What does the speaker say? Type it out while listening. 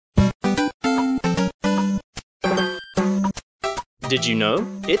Did you know?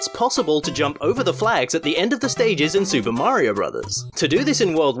 It's possible to jump over the flags at the end of the stages in Super Mario Bros. To do this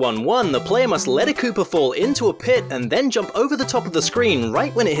in World 1-1, the player must let a Koopa fall into a pit and then jump over the top of the screen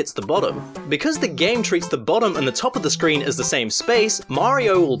right when it hits the bottom. Because the game treats the bottom and the top of the screen as the same space,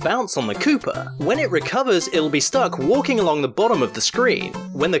 Mario will bounce on the Koopa. When it recovers, it'll be stuck walking along the bottom of the screen.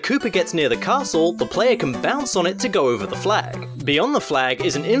 When the Koopa gets near the castle, the player can bounce on it to go over the flag. Beyond the flag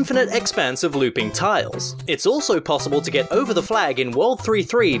is an infinite expanse of looping tiles. It's also possible to get over the flag in World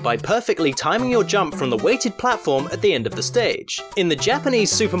 3-3 by perfectly timing your jump from the weighted platform at the end of the stage. In the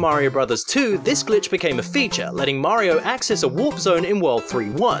Japanese Super Mario Bros. 2, this glitch became a feature, letting Mario access a warp zone in World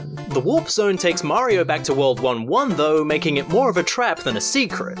 3-1. The warp zone takes Mario back to World 1-1 though, making it more of a trap than a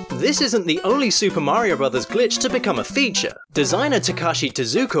secret. This isn't the only Super Mario Bros. Glitch to become a feature. Designer Takashi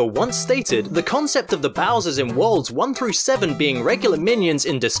Tezuka once stated, "The concept of the Bowsers in Worlds 1-7 being regular minions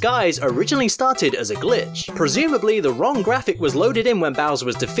in disguise originally started as a glitch. Presumably the wrong graphic was loaded in when Bowser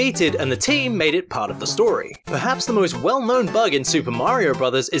was defeated and the team made it part of the story." Perhaps the most well-known bug in Super Mario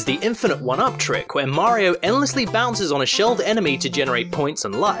Bros. Is the infinite one-up trick, where Mario endlessly bounces on a shelled enemy to generate points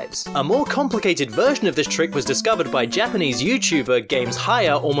and lives. A more complicated version of this trick was discovered by Japanese YouTuber Games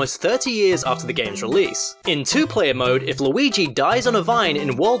Hire almost 30 years after the game's release. In two-player mode, if Luigi dies on a vine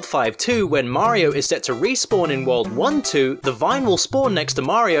in World 5-2 when Mario is set to respawn in World 1-2, the vine will spawn next to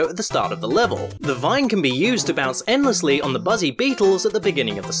Mario at the start of the level. The vine can be used to bounce endlessly on the buzzy beetles at the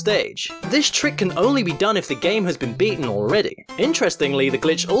beginning of the stage. This trick can only be done if the game has been beaten already. Interestingly, the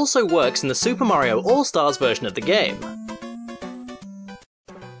glitch also works in the Super Mario All-Stars version of the game.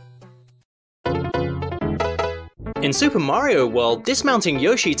 In Super Mario World, dismounting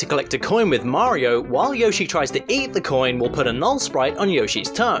Yoshi to collect a coin with Mario while Yoshi tries to eat the coin will put a null sprite on Yoshi's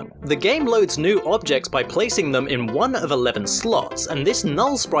tongue. The game loads new objects by placing them in one of 11 slots, and this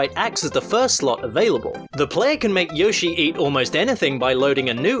null sprite acts as the first slot available. The player can make Yoshi eat almost anything by loading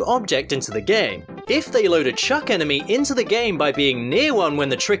a new object into the game. If they load a chuck enemy into the game by being near one when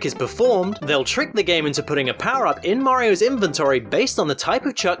the trick is performed, they'll trick the game into putting a power-up in Mario's inventory based on the type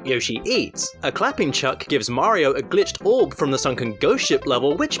of chuck Yoshi eats. A clapping chuck gives Mario a glitched orb from the sunken ghost ship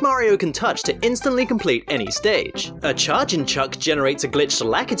level which Mario can touch to instantly complete any stage. A charging chuck generates a glitched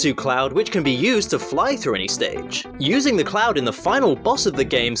Lakitu cloud which can be used to fly through any stage. Using the cloud in the final boss of the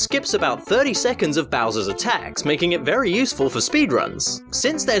game skips about 30 seconds of Bowser's attacks, making it very useful for speedruns.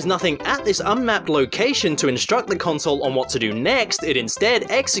 Since there's nothing at this unmapped location to instruct the console on what to do next, it instead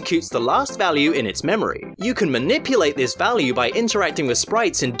executes the last value in its memory. You can manipulate this value by interacting with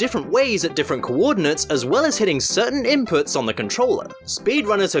sprites in different ways at different coordinates, as well as hitting certain inputs on the controller.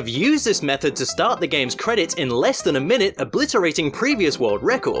 Speedrunners have used this method to start the game's credits in less than a minute, obliterating previous world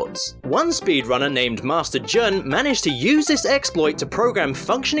records. One speedrunner named Master Jun managed to use this exploit to program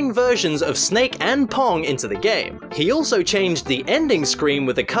functioning versions of Snake and Pong into the game. He also changed the ending screen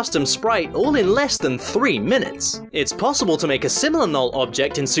with a custom sprite all in less than 3 minutes. It's possible to make a similar null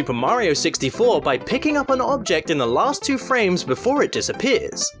object in Super Mario 64 by picking up an object in the last 2 frames before it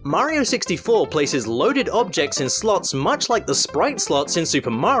disappears. Mario 64 places loaded objects in slots much like the sprite slots in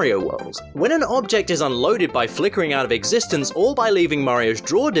Super Mario World. When an object is unloaded by flickering out of existence or by leaving Mario's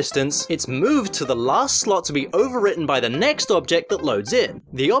draw distance, it's moved to the last slot to be overwritten by the next object that loads in.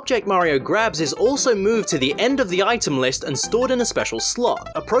 The object Mario grabs is also moved to the end of the item list and stored in a special slot,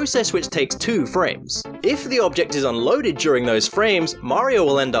 a process which takes 2 frames. If the object is unloaded during those frames, Mario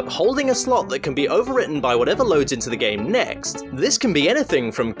will end up holding a slot that can be overwritten by whatever loads into the game next. This can be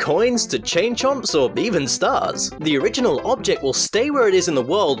anything from coins to chain chomps or even stars. The original object will stay where it is in the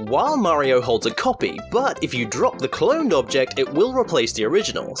world while Mario holds a copy, but if you drop the cloned object, it will replace the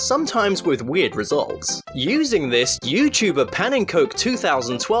original, sometimes with weird results. Using this, YouTuber Panencoke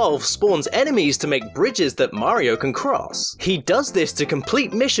 2012 spawns enemies to make bridges that Mario can cross. He does this to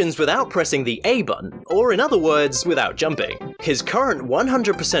complete missions without pressing the A button, or in other words, without jumping. His current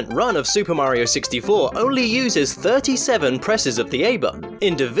 100% run of Super Mario 64 only uses 37 presses of the A button.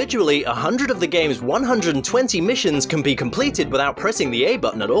 Individually, 100 of the game's 120 missions can be completed without pressing the A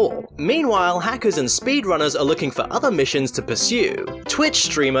button at all. Meanwhile, hackers and speedrunners are looking for other missions to pursue. Twitch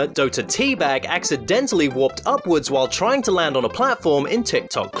streamer Dota Teabag accidentally warped upwards while trying to land on a platform in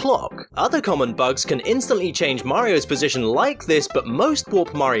TikTok Clock. Other common bugs can instantly change Mario's position like this, but most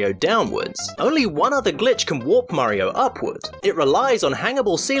warp Mario downwards. Only one other glitch can warp Mario upward. It relies on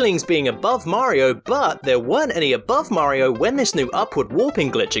hangable ceilings being above Mario, but there weren't any above Mario when this new upward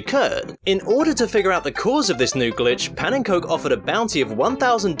warping glitch occurred. In order to figure out the cause of this new glitch, Panencoke offered a bounty of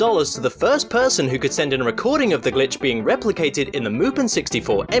 $1,000 to the first person who could send in a recording of the glitch being replicated in the Mupen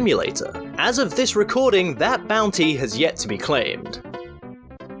 64 emulator. As of this recording, that bounty has yet to be claimed.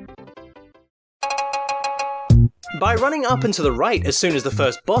 By running up and to the right as soon as the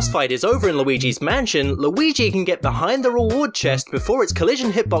first boss fight is over in Luigi's Mansion, Luigi can get behind the reward chest before its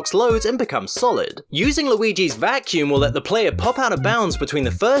collision hitbox loads and becomes solid. Using Luigi's vacuum will let the player pop out of bounds between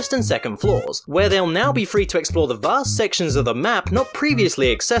the first and second floors, where they'll now be free to explore the vast sections of the map not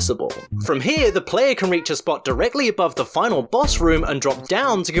previously accessible. From here, the player can reach a spot directly above the final boss room and drop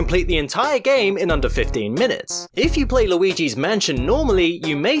down to complete the entire game in under 15 minutes. If you play Luigi's Mansion normally,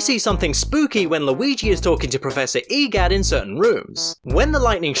 you may see something spooky when Luigi is talking to Professor Egad in certain rooms. When the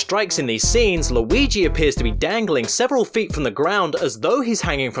lightning strikes in these scenes, Luigi appears to be dangling several feet from the ground as though he's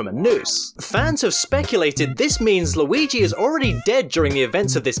hanging from a noose. Fans have speculated this means Luigi is already dead during the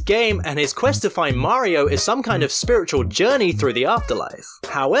events of this game and his quest to find Mario is some kind of spiritual journey through the afterlife.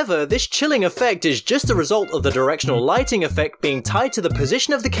 However, this chilling effect is just a result of the directional lighting effect being tied to the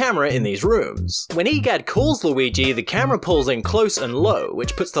position of the camera in these rooms. When Egad calls Luigi, the camera pulls in close and low,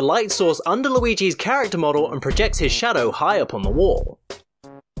 which puts the light source under Luigi's character model and projects his shadow high up on the wall.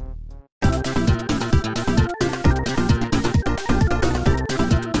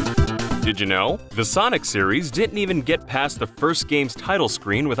 Did you know? The Sonic series didn't even get past the first game's title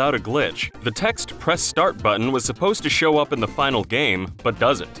screen without a glitch. The text "Press Start" button was supposed to show up in the final game, but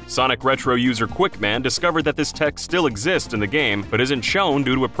doesn't. Sonic Retro user Quickman discovered that this text still exists in the game, but isn't shown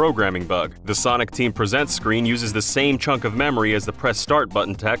due to a programming bug. The Sonic Team Presents screen uses the same chunk of memory as the Press Start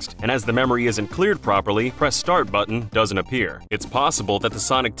button text, and as the memory isn't cleared properly, Press Start button doesn't appear. It's possible that the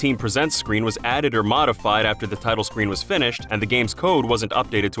Sonic Team Presents screen was added or modified after the title screen was finished, and the game's code wasn't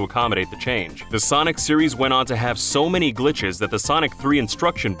updated to accommodate the change. The Sonic series went on to have so many glitches that the Sonic 3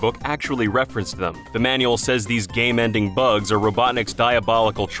 instruction book actually referenced them. The manual says these game-ending bugs are Robotnik's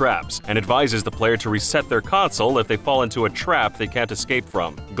diabolical traps, and advises the player to reset their console if they fall into a trap they can't escape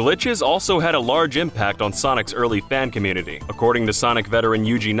from. Glitches also had a large impact on Sonic's early fan community. According to Sonic veteran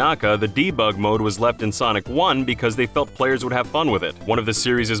Yuji Naka, the debug mode was left in Sonic 1 because they felt players would have fun with it. One of the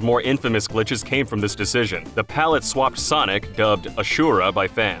series' more infamous glitches came from this decision. The palette-swapped Sonic, dubbed Ashura by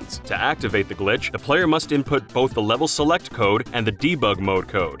fans. To activate the glitch, the player must input both the level select code and the debug mode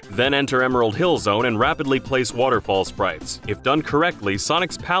code. Then enter Emerald Hill Zone and rapidly place waterfall sprites. If done correctly,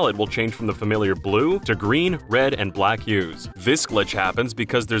 Sonic's palette will change from the familiar blue to green, red, and black hues. This glitch happens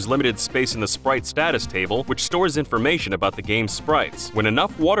because there's limited space in the sprite status table, which stores information about the game's sprites. When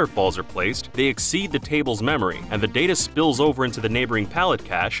enough waterfalls are placed, they exceed the table's memory, and the data spills over into the neighboring palette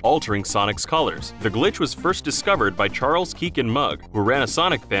cache, altering Sonic's colors. The glitch was first discovered by Charles Keegan Mugg, who ran a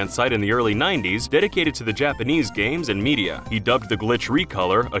Sonic fan site in the early 90s dedicated to the Japanese games and media. He dubbed the glitch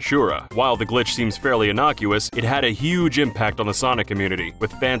recolor Ashura. While the glitch seems fairly innocuous, it had a huge impact on the Sonic community,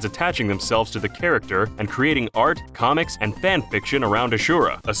 with fans attaching themselves to the character and creating art, comics, and fan fiction around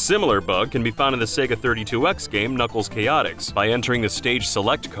Ashura. A similar bug can be found in the Sega 32X game Knuckles Chaotix. By entering the stage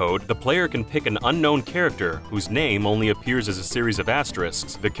select code, the player can pick an unknown character whose name only appears as a series of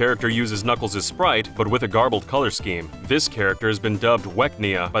asterisks. The character uses Knuckles' sprite, but with a garbled color scheme. This character has been dubbed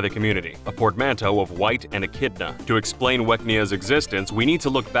Weknia by the community, a portmanteau of white and echidna. To explain Weknia's existence, we need to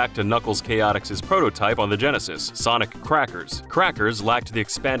look back to Knuckles Chaotix's prototype on the Genesis, Sonic Crackers. Crackers lacked the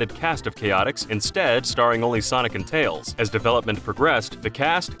expanded cast of Chaotix, instead starring only Sonic and Tails. As development progressed, the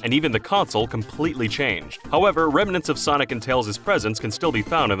cast and even the console completely changed. However, remnants of Sonic and Tails' presence can still be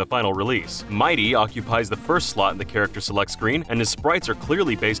found in the final release. Mighty occupies the first slot in the character select screen, and his sprites are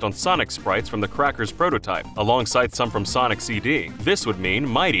clearly based on Sonic sprites from the Crackers prototype, alongside some from Sonic CD. This would mean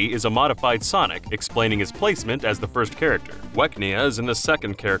Mighty is a modified Sonic, explaining his placement as the first character. Weknia is in the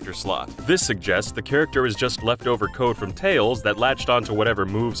second character slot. This suggests the character is just leftover code from Tails that latched onto whatever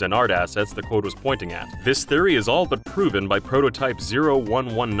moves and art assets the code was pointing at. This theory is all but proven by prototype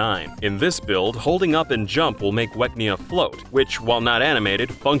 0119. In this build, holding up and jump will make Weknia float, which, while not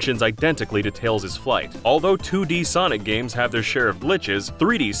animated, functions identically to Tails' flight. Although 2D Sonic games have their share of glitches,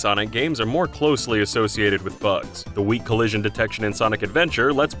 3D Sonic games are more closely associated with bugs. The weak collision detection in Sonic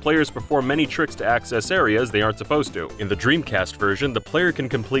Adventure lets players perform many tricks to access areas they aren't supposed to. In the Dreamcast version, the player can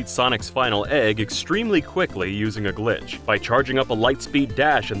complete Sonic's final egg extremely quickly using a glitch. By charging up a lightspeed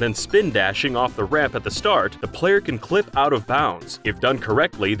dash and then spin dashing off the ramp at the start, the player can clip out of bounds. If done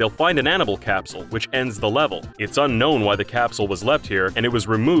correctly, they'll find an animal capsule, which ends the level. It's unknown why the capsule was left here, and it was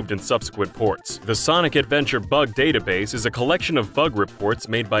removed in subsequent ports. The Sonic Adventure Bug Database is a collection of bug reports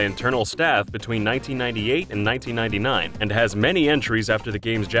made by internal staff between 1998 and 1999, and has many entries after the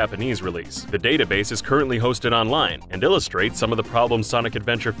game's Japanese release. The database is currently hosted online and illustrates some of the problems Sonic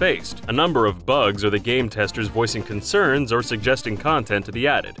Adventure faced. A number of bugs are the game testers voicing concerns or suggesting content to be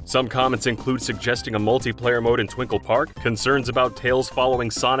added. Some comments include suggesting a multiplayer mode in Twinkle Park, concerns about Tails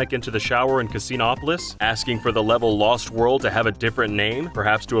following Sonic into the shower in Casinopolis, asking for the level Lost World to have a different name,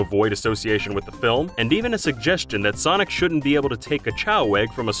 perhaps to avoid association with the film, and even a suggestion that Sonic shouldn't be able to take a Chow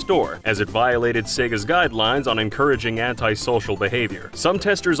egg from a store, as it violated Sega's guidelines on encouraging antisocial behavior. Some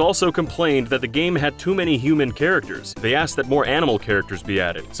testers also complained that the game had too many human characters. They asked that more animal characters be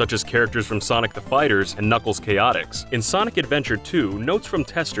added, such as characters from Sonic the Fighters and Knuckles Chaotix. In Sonic Adventure 2, notes from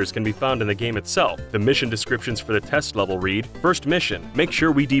testers can be found in the game itself. The mission descriptions for the test level read: First mission, make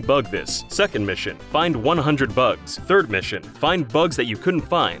sure we debug this. Second mission, find 100 bugs. Third mission, find bugs that you couldn't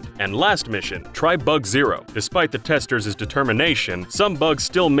find. And last mission, try bug 0. Despite the testers' determination, some bugs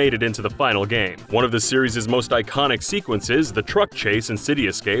still made it into the final game. One of the series' most iconic sequences, the truck chase in City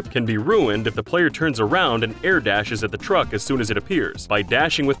Escape, can be ruined if the player turns around and air dashes at the truck as soon as it appears. By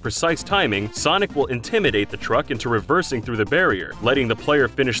dashing with precise timing, Sonic will intimidate the truck into reversing through the barrier, letting the player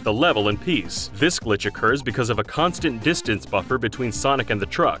finish the level in peace. This glitch occurs because of a constant distance buffer between Sonic and the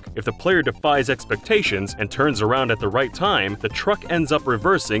truck. If the player defies expectations and turns around at the right time, the truck ends up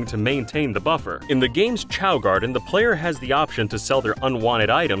reversing to maintain the buffer. In the game's Chow Garden, the player has the option to sell their unwanted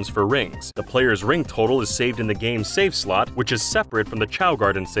items for rings. The player's ring total is saved in the game's save slot, which is separate from the Chow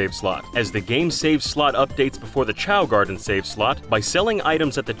Garden save slot. As the game save slot updates before the Chow Garden save slot, by selling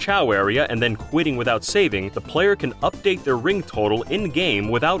items at the Chow area and then quitting without saving, the player can update their ring total in-game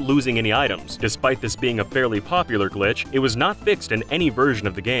without losing any items. Despite this being a fairly popular glitch, it was not fixed in any version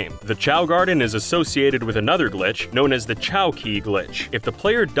of the game. The Chow Garden is associated with another glitch, known as the Chow Key glitch. If the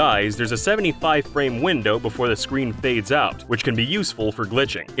player dies, there's a 75-frame window before the screen fades out, which can be useful for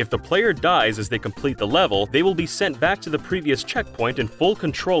glitching. If the player dies as they complete the level, they will be sent back to the previous checkpoint in full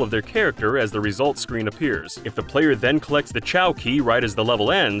control of their character as the results screen appears. If the player then collects the Chow Key right as the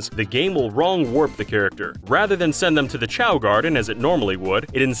level ends, the game will wrong warp the character. Rather than send them to the Chow Garden as it normally would,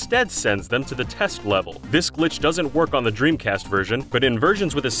 it instead sends them to the test level. This glitch doesn't work on the Dreamcast version, but in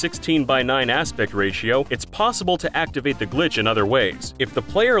versions with a 16:9 aspect ratio, it's possible to activate the glitch in other ways. If the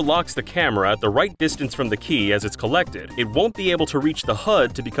player locks the camera at the right distance from the key as it's collected, it won't be able to reach the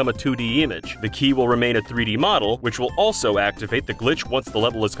HUD to become a 2D image. The key will remain a 3D model, which will also activate the glitch once the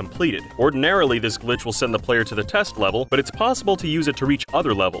level is completed. Ordinarily, this glitch will send the player to the test level, but it's possible to use it to reach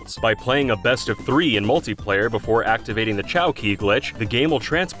other levels. By playing a best of 3 in multiplayer before activating the Chow Key glitch, the game will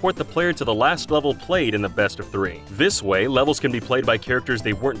transport the player to the last level played in the best of 3. This way, levels can be played by characters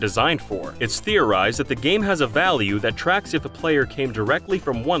they weren't designed for. It's theorized that the game has a value that tracks if a player came directly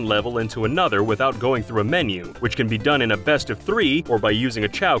from one level into another without going through a menu, which can be done in a best of 3 or by using a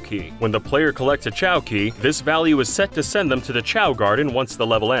Chow Key. When the player collects a Chow Key, this value is set to send them to the Chow Garden once the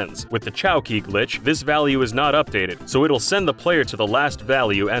level ends. With the Chow Key glitch, this value is not updated, so it'll send the player to the last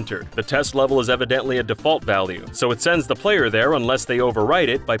value entered. The test level is evidently a default value, so it sends the player there unless they overwrite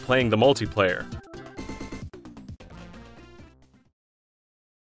it by playing the multiplayer.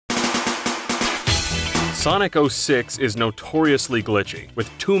 Sonic 06 is notoriously glitchy,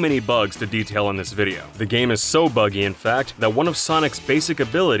 with too many bugs to detail in this video. The game is so buggy, in fact, that one of Sonic's basic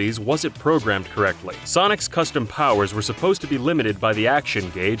abilities wasn't programmed correctly. Sonic's custom powers were supposed to be limited by the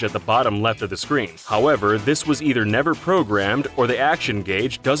action gauge at the bottom left of the screen. However, this was either never programmed or the action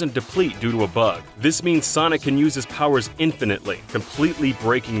gauge doesn't deplete due to a bug. This means Sonic can use his powers infinitely, completely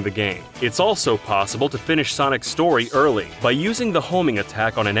breaking the game. It's also possible to finish Sonic's story early. By using the homing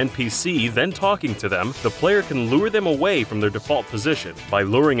attack on an NPC, then talking to them, the player can lure them away from their default position. By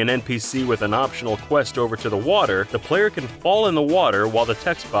luring an NPC with an optional quest over to the water, the player can fall in the water while the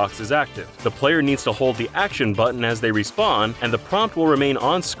text box is active. The player needs to hold the action button as they respawn, and the prompt will remain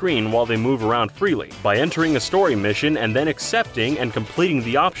on screen while they move around freely. By entering a story mission and then accepting and completing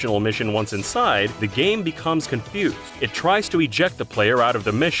the optional mission once inside, the game becomes confused. It tries to eject the player out of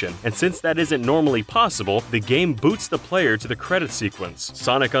the mission, and since that isn't normally possible, the game boots the player to the credit sequence.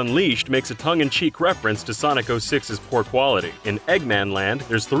 Sonic Unleashed makes a tongue-in-cheek reference to Sonic 06's poor quality. In Eggman Land,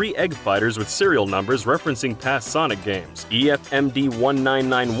 there's 3 egg fighters with serial numbers referencing past Sonic games.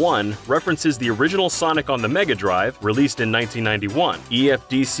 EFMD1991 references the original Sonic on the Mega Drive, released in 1991.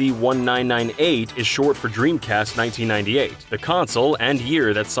 EFDC1998 is short for Dreamcast 1998, the console and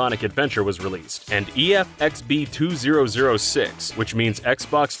year that Sonic Adventure was released. And EFXB2006, which means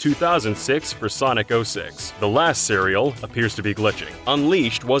Xbox 2006 for Sonic 06. The last serial appears to be glitching.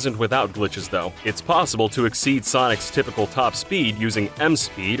 Unleashed wasn't without glitches though. It's possible possible to exceed Sonic's typical top speed using M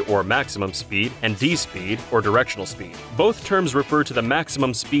speed, or maximum speed, and D speed, or directional speed. Both terms refer to the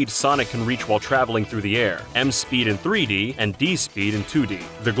maximum speed Sonic can reach while traveling through the air, M speed in 3D and D speed in 2D.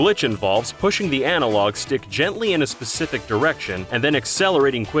 The glitch involves pushing the analog stick gently in a specific direction and then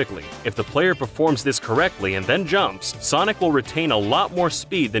accelerating quickly. If the player performs this correctly and then jumps, Sonic will retain a lot more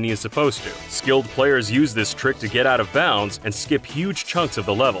speed than he is supposed to. Skilled players use this trick to get out of bounds and skip huge chunks of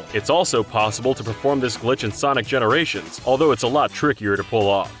the level. It's also possible to perform this glitch in Sonic Generations, although it's a lot trickier to pull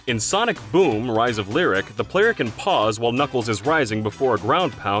off. In Sonic Boom: Rise of Lyric, the player can pause while Knuckles is rising before a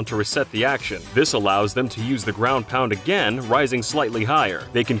ground pound to reset the action. This allows them to use the ground pound again, rising slightly higher.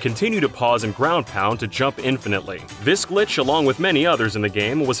 They can continue to pause and ground pound to jump infinitely. This glitch, along with many others in the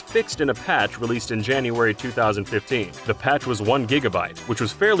game, was fixed in a patch released in January 2015. The patch was 1 GB, which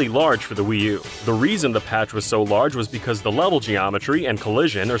was fairly large for the Wii U. The reason the patch was so large was because the level geometry and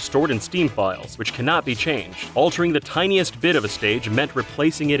collision are stored in Steam files, which cannot be changed. Altering the tiniest bit of a stage meant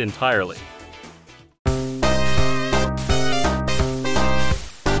replacing it entirely.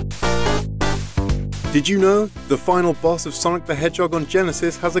 Did you know? The final boss of Sonic the Hedgehog on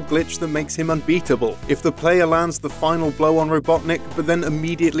Genesis has a glitch that makes him unbeatable. If the player lands the final blow on Robotnik but then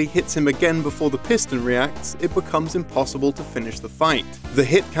immediately hits him again before the piston reacts, it becomes impossible to finish the fight. The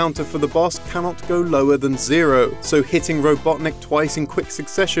hit counter for the boss cannot go lower than 0, so hitting Robotnik twice in quick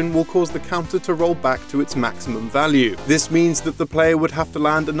succession will cause the counter to roll back to its maximum value. This means that the player would have to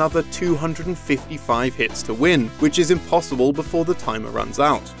land another 255 hits to win, which is impossible before the timer runs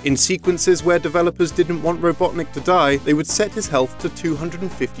out. In sequences where developers didn't want Robotnik to die, they would set his health to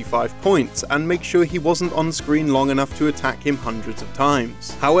 255 points and make sure he wasn't on screen long enough to attack him hundreds of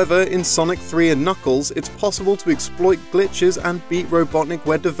times. However, in Sonic 3 and Knuckles, it's possible to exploit glitches and beat Robotnik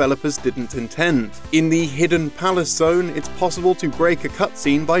where developers didn't intend. In the Hidden Palace Zone, it's possible to break a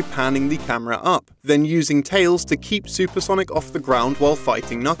cutscene by panning the camera up, then using Tails to keep Super Sonic off the ground while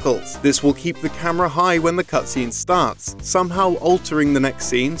fighting Knuckles. This will keep the camera high when the cutscene starts, somehow altering the next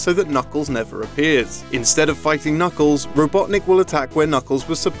scene so that Knuckles never appears. Instead of fighting Knuckles, Robotnik will attack where Knuckles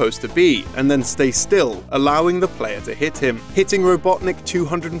was supposed to be, and then stay still, allowing the player to hit him. Hitting Robotnik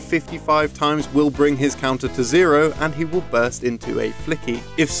 255 times will bring his counter to 0, and he will burst into a flicky.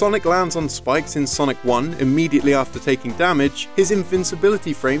 If Sonic lands on spikes in Sonic 1 immediately after taking damage, his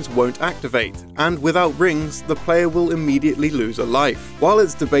invincibility frames won't activate, and without rings, the player will immediately lose a life. While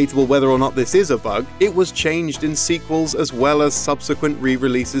it's debatable whether or not this is a bug, it was changed in sequels as well as subsequent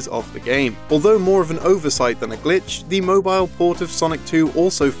re-releases of the game. Although more of an oversight than a glitch, the mobile port of Sonic 2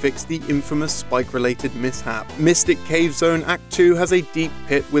 also fixed the infamous spike-related mishap. Mystic Cave Zone Act 2 has a deep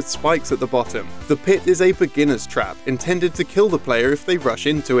pit with spikes at the bottom. The pit is a beginner's trap, intended to kill the player if they rush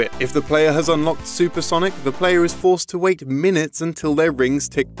into it. If the player has unlocked Super Sonic, the player is forced to wait minutes until their rings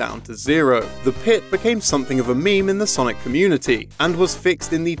tick down to 0. The pit became something of a meme in the Sonic community, and was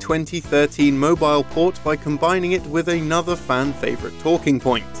fixed in the 2013 mobile port by combining it with another fan-favourite talking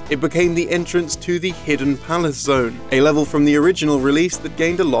point. It became the entrance to the Hidden Palace Zone, a level from the original release that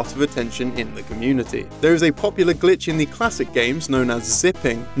gained a lot of attention in the community. There is a popular glitch in the classic games known as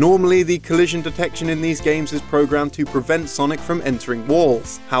zipping. Normally, the collision detection in these games is programmed to prevent Sonic from entering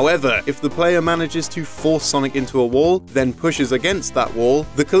walls. However, if the player manages to force Sonic into a wall, then pushes against that wall,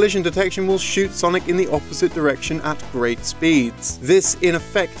 the collision detection will shoot Sonic in the opposite direction at great speeds. This, in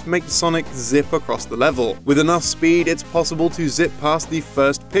effect, makes Sonic zip across the level. With enough speed, it's possible to zip past the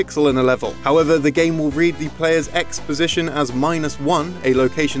first pixel in a level. However, the game will read the player's X position as -1, a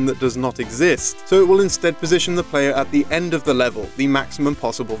location that does not exist, so it will instead position the player at the end of the level, the maximum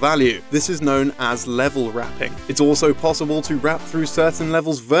possible value. This is known as level wrapping. It's also possible to wrap through certain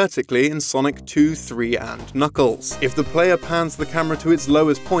levels vertically in Sonic 2, 3, and Knuckles. If the player pans the camera to its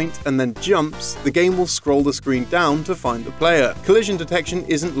lowest point and then jumps, the game will scroll the screen down to find the player. Collision detection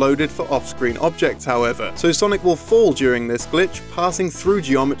isn't loaded for off-screen objects, however, so Sonic will fall during this glitch, passing through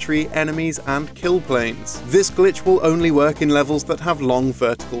geometry, enemies, and kill planes. This glitch will only work in levels that have long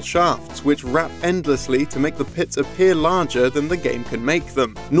vertical shafts, which wrap endlessly to make the pits appear larger than the game can make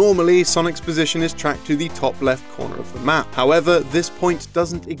them. Normally, Sonic's position is tracked to the top left corner of the map. However, this point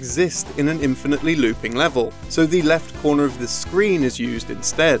doesn't exist in an infinitely looping level, so the left corner of the screen is used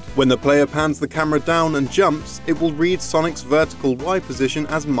instead. When the player pans the camera down and jumps, it will read Sonic's vertical Y position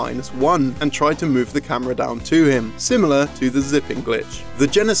as -1 and try to move the camera down to him, similar to the zipping glitch. The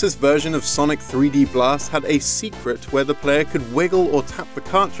Genesis version of Sonic 3D Blast had a secret where the player could wiggle or tap the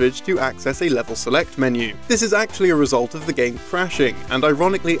cartridge to access a level select menu. This is actually a result of the game crashing, and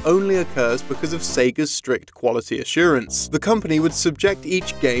ironically only occurs because of Sega's strict quality assurance. The company would subject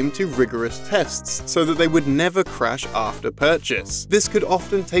each game to rigorous tests, so that they would never crash after purchase. This could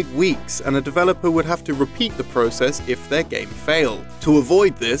often take weeks, and a a developer would have to repeat the process if their game failed. To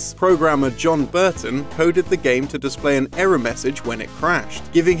avoid this, programmer John Burton coded the game to display an error message when it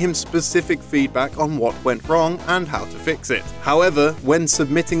crashed, giving him specific feedback on what went wrong and how to fix it. However, when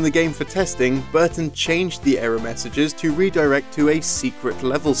submitting the game for testing, Burton changed the error messages to redirect to a secret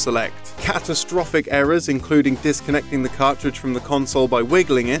level select. Catastrophic errors, including disconnecting the cartridge from the console by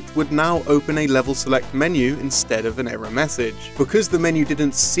wiggling it, would now open a level select menu instead of an error message. Because the menu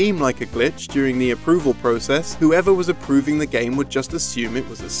didn't seem like a glitch during the approval process, whoever was approving the game would just assume it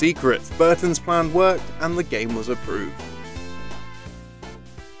was a secret. Burton's plan worked, and the game was approved.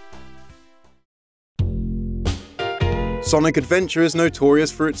 Sonic Adventure is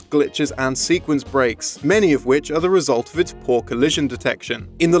notorious for its glitches and sequence breaks, many of which are the result of its poor collision detection.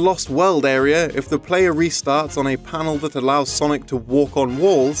 In the Lost World area, if the player restarts on a panel that allows Sonic to walk on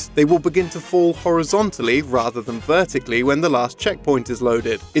walls, they will begin to fall horizontally rather than vertically when the last checkpoint is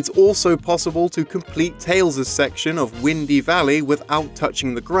loaded. It's also possible to complete Tails' section of Windy Valley without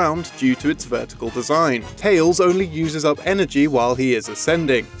touching the ground due to its vertical design. Tails only uses up energy while he is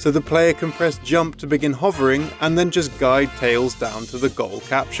ascending, so the player can press jump to begin hovering and then just guide Tails down to the goal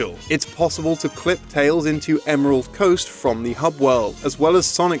capsule. It's possible to clip Tails into Emerald Coast from the hub world, as well as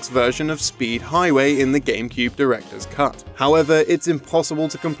Sonic's version of Speed Highway in the GameCube Director's Cut. However, it's impossible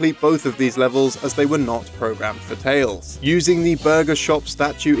to complete both of these levels as they were not programmed for Tails. Using the Burger Shop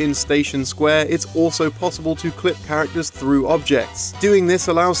statue in Station Square, it's also possible to clip characters through objects. Doing this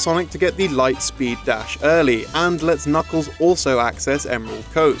allows Sonic to get the light speed dash early, and lets Knuckles also access Emerald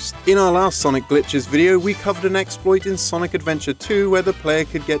Coast. In our last Sonic Glitches video, we covered an exploit in Sonic Adventure 2 where the player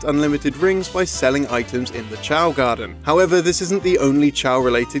could get unlimited rings by selling items in the Chow Garden. However, this isn't the only Chow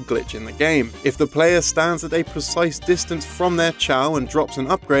related glitch in the game. If the player stands at a precise distance from their Chow and drops an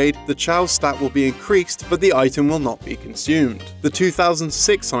upgrade, the Chow stat will be increased, but the item will not be consumed. The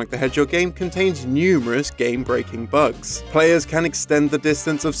 2006 Sonic the Hedgehog game contains numerous game-breaking bugs. Players can extend the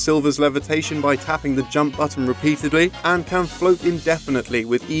distance of Silver's levitation by tapping the jump button repeatedly, and can float indefinitely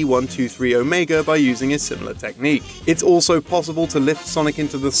with E123 Omega by using a similar technique. It's also possible to lift Sonic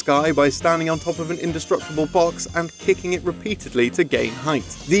into the sky by standing on top of an indestructible box and kicking it repeatedly to gain height.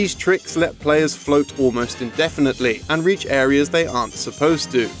 These tricks let players float almost indefinitely, and reach areas they aren't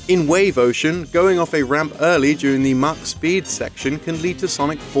supposed to. In Wave Ocean, going off a ramp early during the Mach Speed section can lead to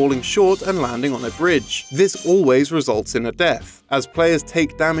Sonic falling short and landing on a bridge. This always results in a death, as players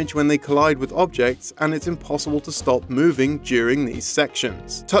take damage when they collide with objects, and it's impossible to stop moving during these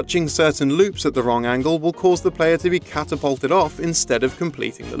sections. Touching certain loops at the wrong angle will cause the player to be catapulted off instead of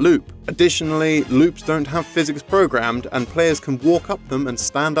completing the loop. Additionally, loops don't have physics programmed, and players can walk up them and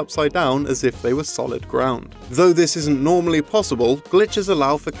stand upside down as if they were solid ground. Though this isn't normally possible, glitches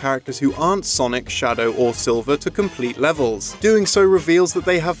allow for characters who aren't Sonic, Shadow, or Silver to complete levels. Doing so reveals that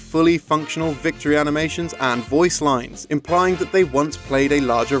they have fully functional victory animations and voice lines, implying that they once played a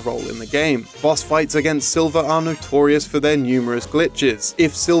larger role in the game. Boss fights against Silver are notorious for their numerous glitches.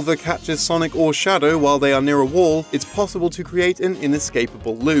 If Silver catches Sonic or Shadow while they are near a wall, it's possible to create an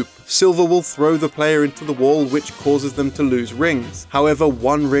inescapable loop. Silver will throw the player into the wall, which causes them to lose rings. However,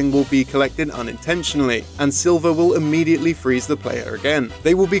 one ring will be collected unintentionally, and Silver will immediately freeze the player again.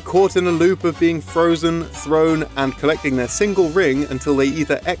 They will be caught in a loop of being frozen, thrown, and collecting their single ring until they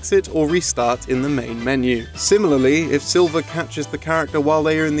either exit or restart in the main menu. Similarly, if Silver catches the character while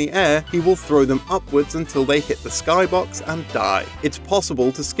they are in the air, he will throw them upwards until they hit the skybox and die. It's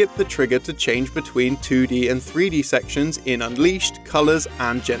possible to skip the trigger to change between 2D and 3D sections in Unleashed, Colors,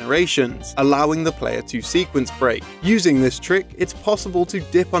 and Generations, allowing the player to sequence break. Using this trick, it's possible to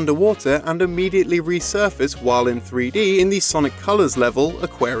dip underwater and immediately resurface while in 3D in the Sonic Colors level,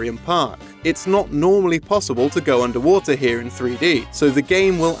 Aquarium Park. It's not normally possible to go underwater here in 3D, so the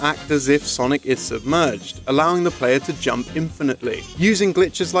game will act as if Sonic is submerged, allowing the player to jump infinitely. Using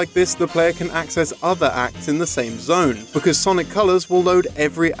glitches like this, the player can access other acts in the same zone, because Sonic Colors will load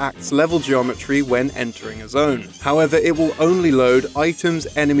every act's level geometry when entering a zone. However, it will only load items,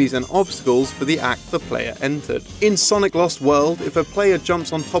 enemies, and obstacles for the act the player entered. In Sonic Lost World, if a player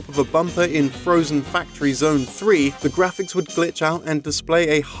jumps on top of a bumper in Frozen Factory Zone 3, the graphics would glitch out and display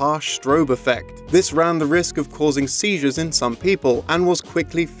a harsh strobe effect. This ran the risk of causing seizures in some people, and was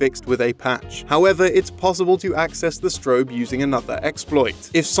quickly fixed with a patch. However, it's possible to access the strobe using another exploit.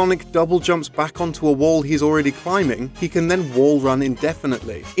 If Sonic double jumps back onto a wall he's already climbing, he can then wall run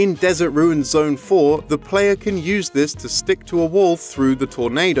indefinitely. In Desert Ruins Zone 4, the player can use this to stick to a wall through the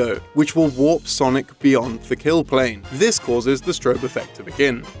tornado tornado, which will warp Sonic beyond the kill plane. This causes the strobe effect to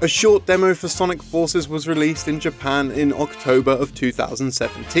begin. A short demo for Sonic Forces was released in Japan in October of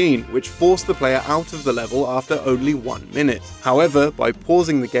 2017, which forced the player out of the level after only 1 minute. However, by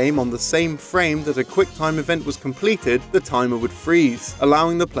pausing the game on the same frame that a QuickTime event was completed, the timer would freeze,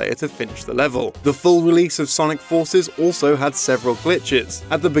 allowing the player to finish the level. The full release of Sonic Forces also had several glitches.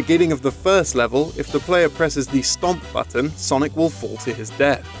 At the beginning of the first level, if the player presses the stomp button, Sonic will fall to his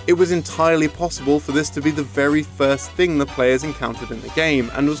death. It was entirely possible for this to be the very first thing the players encountered in the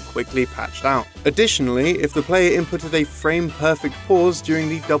game, and was quickly patched out. Additionally, if the player inputted a frame-perfect pause during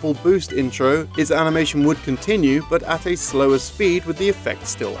the double boost intro, its animation would continue, but at a slower speed with the effect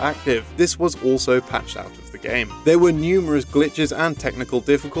still active. This was also patched out of the game. There were numerous glitches and technical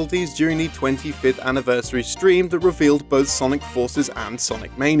difficulties during the 25th anniversary stream that revealed both Sonic Forces and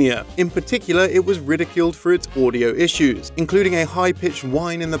Sonic Mania. In particular, it was ridiculed for its audio issues, including a high-pitched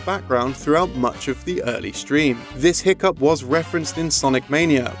whine in the background throughout much of the early stream. This hiccup was referenced in Sonic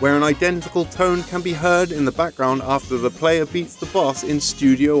Mania, where an identical tone can be heard in the background after the player beats the boss in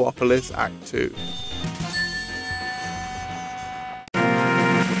Studiopolis Act 2.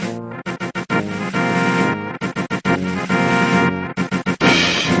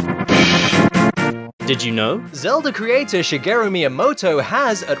 Did you know? Zelda creator Shigeru Miyamoto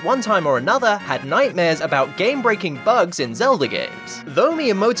has, at one time or another, had nightmares about game-breaking bugs in Zelda games. Though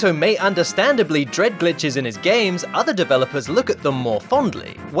Miyamoto may understandably dread glitches in his games, other developers look at them more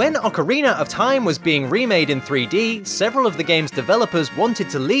fondly. When Ocarina of Time was being remade in 3D, several of the game's developers wanted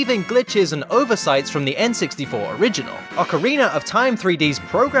to leave in glitches and oversights from the N64 original. Ocarina of Time 3D's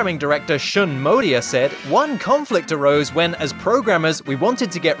programming director Shun Modia said, "One conflict arose when, as programmers, we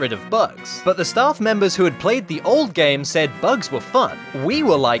wanted to get rid of bugs. But the staff members who had played the old game said bugs were fun. We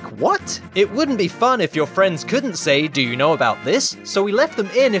were like, what? It wouldn't be fun if your friends couldn't say, do you know about this? So we left them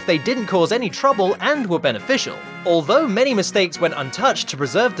in if they didn't cause any trouble and were beneficial." Although many mistakes went untouched to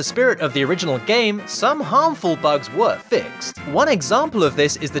preserve the spirit of the original game, some harmful bugs were fixed. One example of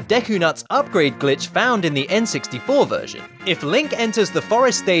this is the Deku Nuts upgrade glitch found in the N64 version. If Link enters the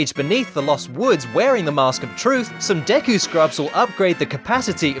forest stage beneath the Lost Woods wearing the Mask of Truth, some Deku Scrubs will upgrade the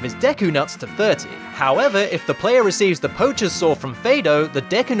capacity of his Deku Nuts to 30. However, if the player receives the Poacher's Saw from Fado, the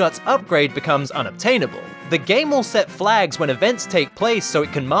Deku Nuts upgrade becomes unobtainable. The game will set flags when events take place so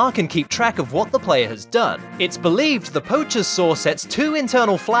it can mark and keep track of what the player has done. It's believed the Poacher's Saw sets 2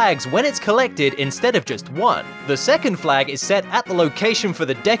 internal flags when it's collected instead of just 1. The second flag is set at the location for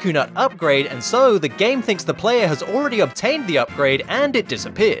the Deku Nut upgrade, and so the game thinks the player has already obtained the upgrade and it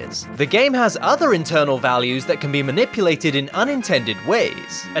disappears. The game has other internal values that can be manipulated in unintended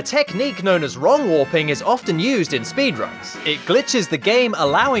ways. A technique known as wrong warping is often used in speedruns. It glitches the game,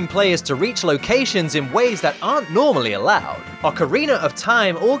 allowing players to reach locations in ways that aren't normally allowed. Ocarina of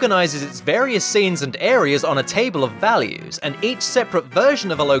Time organizes its various scenes and areas on a table of values, and each separate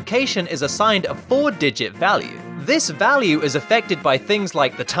version of a location is assigned a 4-digit value. This value is affected by things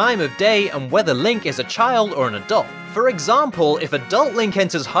like the time of day and whether Link is a child or an adult. For example, if adult Link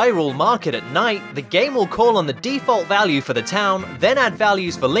enters Hyrule Market at night, the game will call on the default value for the town, then add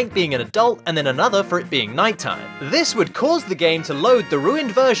values for Link being an adult and then another for it being nighttime. This would cause the game to load the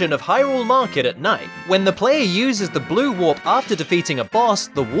ruined version of Hyrule Market at night. When the player uses the blue warp after defeating a boss,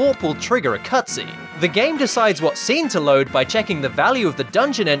 the warp will trigger a cutscene. The game decides what scene to load by checking the value of the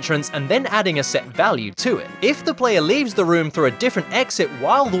dungeon entrance and then adding a set value to it. If the player leaves the room through a different exit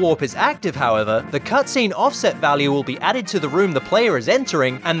while the warp is active, however, the cutscene offset value will be added to the room the player is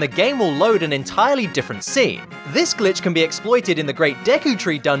entering, and the game will load an entirely different scene. This glitch can be exploited in the Great Deku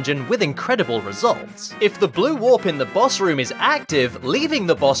Tree dungeon with incredible results. If the blue warp in the boss room is active, leaving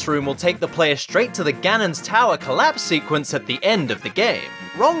the boss room will take the player straight to the Ganon's Tower collapse sequence at the end of the game.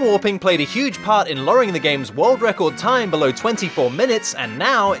 Wrong warping played a huge part in lowering the game's world record time below 24 minutes, and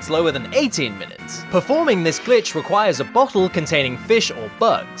now it's lower than 18 minutes. Performing this glitch requires a bottle containing fish or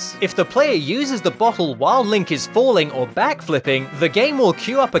bugs. If the player uses the bottle while Link is falling or backflipping, the game will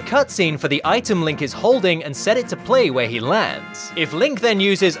queue up a cutscene for the item Link is holding and set it to play where he lands. If Link then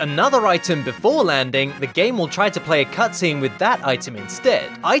uses another item before landing, the game will try to play a cutscene with that item instead.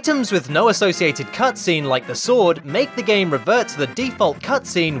 Items with no associated cutscene, like the sword, make the game revert to the default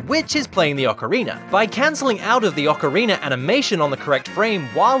cutscene, which is playing the ocarina. By cancelling out of the ocarina animation on the correct frame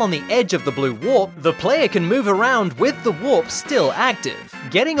while on the edge of the blue warp, the player can move around with the warp still active.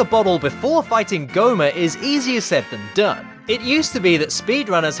 Getting a bottle before fighting Goma is easier said than done. It used to be that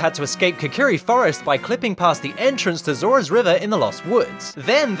speedrunners had to escape Kokiri Forest by clipping past the entrance to Zora's River in the Lost Woods.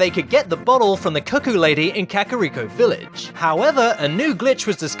 Then they could get the bottle from the Cuckoo Lady in Kakariko Village. However, a new glitch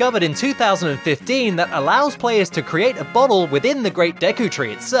was discovered in 2015 that allows players to create a bottle within the Great Deku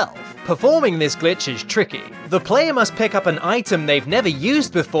Tree itself. Performing this glitch is tricky. The player must pick up an item they've never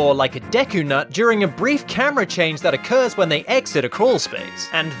used before, like a Deku Nut, during a brief camera change that occurs when they exit a crawl space,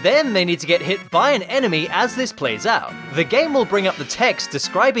 and then they need to get hit by an enemy as this plays out. The game will bring up the text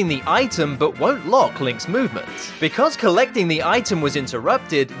describing the item but won't lock Link's movements. Because collecting the item was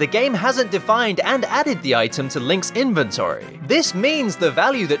interrupted, the game hasn't defined and added the item to Link's inventory. This means the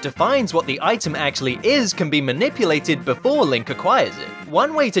value that defines what the item actually is can be manipulated before Link acquires it.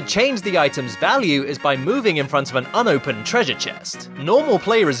 One way to change the item's value is by moving in front of an unopened treasure chest. Normal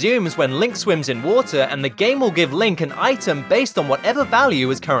play resumes when Link swims in water, and the game will give Link an item based on whatever value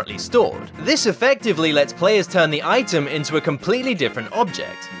is currently stored. This effectively lets players turn the item into a completely different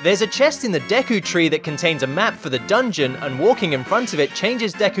object. There's a chest in the Deku Tree that contains a map for the dungeon, and walking in front of it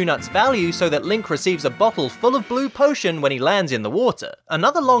changes Deku Nut's value so that Link receives a bottle full of blue potion when he lands in the water.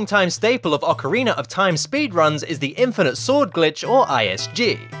 Another long-time staple of Ocarina of Time speedruns is the infinite sword glitch, or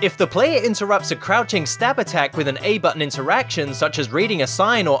ISG. If the player interrupts a crouching stab attack with an A button interaction, such as reading a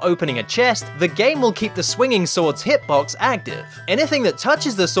sign or opening a chest, the game will keep the swinging sword's hitbox active. Anything that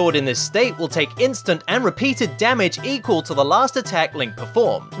touches the sword in this state will take instant and repeated damage equal to the last attack Link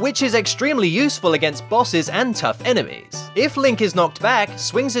performed, which is extremely useful against bosses and tough enemies. If Link is knocked back,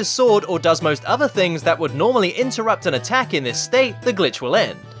 swings his sword, or does most other things that would normally interrupt an attack in this state, the glitch will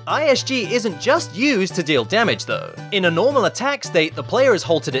end. ISG isn't just used to deal damage though. In a normal attack state, the player is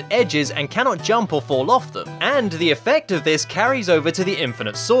halted at edges and cannot jump or fall off them, and the effect of this carries over to the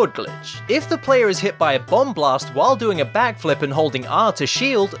infinite sword glitch. If the player is hit by a bomb blast while doing a backflip and holding R to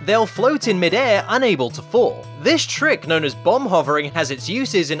shield, they'll float in midair, unable to fall. This trick, known as bomb hovering, has its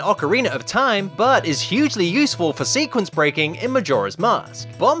uses in Ocarina of Time, but is hugely useful for sequence breaking in Majora's Mask.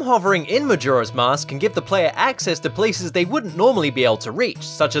 Bomb hovering in Majora's Mask can give the player access to places they wouldn't normally be able to reach,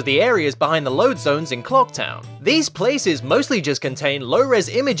 such as the areas behind the load zones in Clocktown. These places mostly just contain low-res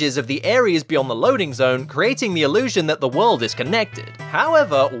images of the areas beyond the loading zone, creating the illusion that the world is connected.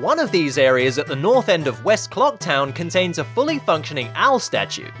 However, one of these areas at the north end of West Clocktown contains a fully functioning owl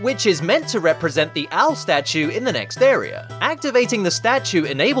statue, which is meant to represent the owl statue in the next area. Activating the statue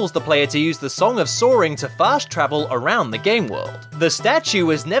enables the player to use the Song of Soaring to fast travel around the game world. The statue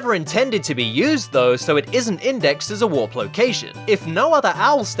was never intended to be used though, so it isn't indexed as a warp location. If no other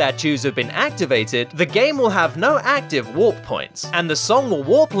owl statues have been activated, the game will have no active warp points, and the song will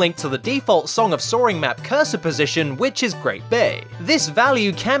warp Link to the default Song of Soaring map cursor position, which is Great Bay. This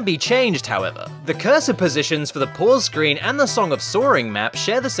value can be changed, however. The cursor positions for the pause screen and the Song of Soaring map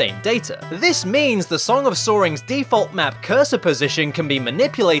share the same data. This means the Song of Soaring's default map cursor position can be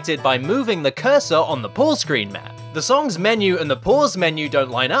manipulated by moving the cursor on the pause screen map. The song's menu and the pause menu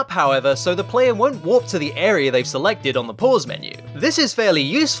don't line up, however, so the player won't warp to the area they've selected on the pause menu. This is fairly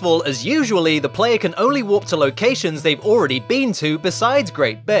useful, as usually the player can only warp to locations they've already been to besides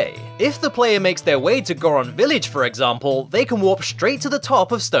Great Bay. If the player makes their way to Goron Village, for example, they can warp straight to the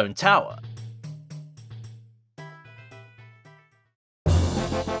top of Stone Tower.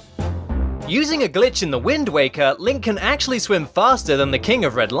 Using a glitch in the Wind Waker, Link can actually swim faster than the King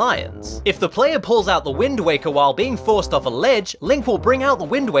of Red Lions. If the player pulls out the Wind Waker while being forced off a ledge, Link will bring out the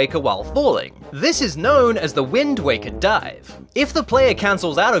Wind Waker while falling. This is known as the Wind Waker dive. If the player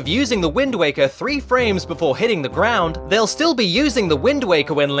cancels out of using the Wind Waker 3 frames before hitting the ground, they'll still be using the Wind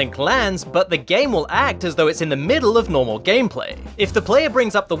Waker when Link lands, but the game will act as though it's in the middle of normal gameplay. If the player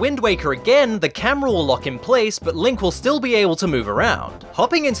brings up the Wind Waker again, the camera will lock in place, but Link will still be able to move around.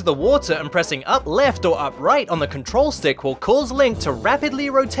 Hopping into the water and pressing up left or up right on the control stick will cause Link to rapidly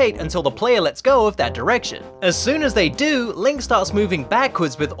rotate until the player lets go of that direction. As soon as they do, Link starts moving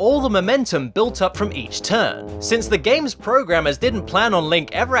backwards with all the momentum built up from each turn. Since the game's programmers didn't plan on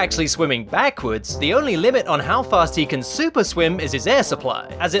Link ever actually swimming backwards, the only limit on how fast he can super swim is his air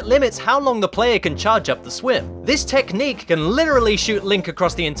supply, as it limits how long the player can charge up the swim. This technique can literally shoot Link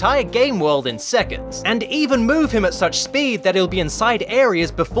across the entire game world in seconds, and even move him at such speed that he'll be inside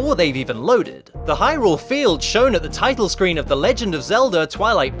areas before they've even loaded. The Hyrule Field shown at the title screen of The Legend of Zelda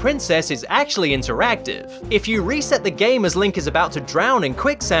Twilight Princess is actually interactive. If you reset the game as Link is about to drown in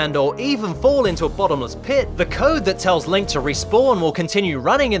quicksand or even fall into a bottomless pit, the code that tells Link to respawn will continue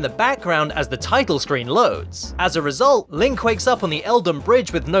running in the background as the title screen loads. As a result, Link wakes up on the Eldon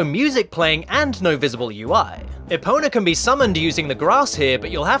Bridge with no music playing and no visible UI. Epona can be summoned using the grass here,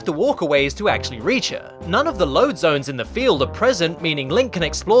 but you'll have to walk a ways to actually reach her. None of the load zones in the field are present, meaning Link can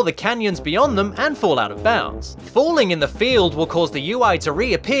explore the canyons beyond them and fall out of bounds. Falling in the field will cause the UI to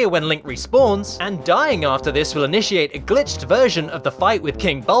reappear when Link respawns, and dying after this will initiate a glitched version of the fight with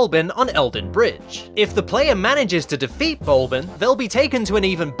King Bulbin on Elden Bridge. If the player manages to defeat Bulbin, they'll be taken to an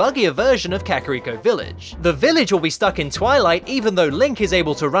even buggier version of Kakariko Village. The village will be stuck in Twilight even though Link is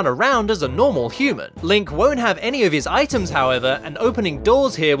able to run around as a normal human. Link won't have any of his items, however, and opening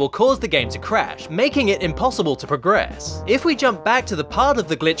doors here will cause the game to crash, making it impossible to progress. If we jump back to the part of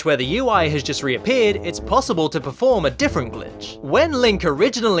the glitch where the UI has just reappeared, it's possible to perform a different glitch. When Link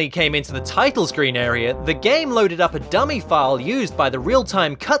originally came into the title screen area, the game loaded up a dummy file used by the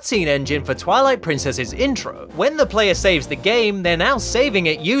real-time cutscene engine for Twilight Princess's intro. When the player saves the game, they're now saving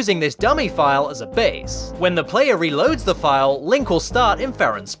it using this dummy file as a base. When the player reloads the file, Link will start in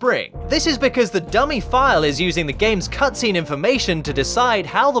Farron Spring. This is because the dummy file is using the game's cutscene information to decide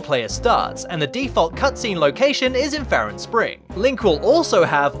how the player starts, and the default cutscene location is in Farron Spring. Link will also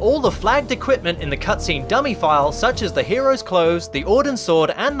have all the flagged equipment in the cutscene dummy file, such as the hero's clothes, the Orden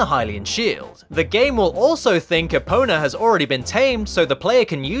sword, and the Hylian shield. The game will also think Epona has already been tamed, so the player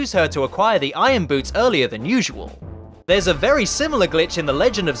can use her to acquire the Iron Boots earlier than usual. There's a very similar glitch in The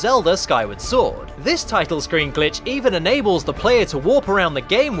Legend of Zelda Skyward Sword. This title screen glitch even enables the player to warp around the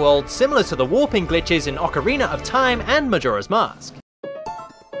game world, similar to the warping glitches in Ocarina of Time and Majora's Mask.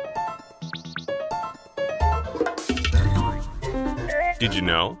 Did you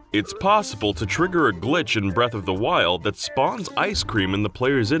know? It's possible to trigger a glitch in Breath of the Wild that spawns ice cream in the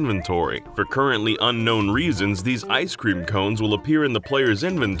player's inventory. For currently unknown reasons, these ice cream cones will appear in the player's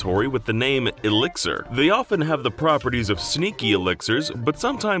inventory with the name Elixir. They often have the properties of sneaky elixirs, but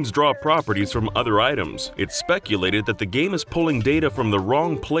sometimes draw properties from other items. It's speculated that the game is pulling data from the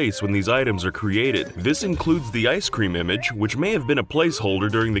wrong place when these items are created. This includes the ice cream image, which may have been a placeholder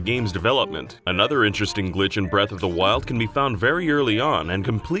during the game's development. Another interesting glitch in Breath of the Wild can be found very early on and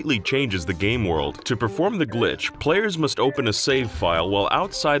completely changes the game world. To perform the glitch, players must open a save file while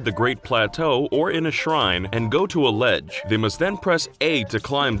outside the Great Plateau or in a shrine and go to a ledge. They must then press A to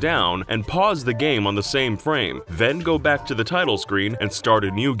climb down and pause the game on the same frame, then go back to the title screen and start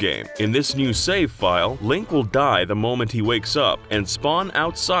a new game. In this new save file, Link will die the moment he wakes up and spawn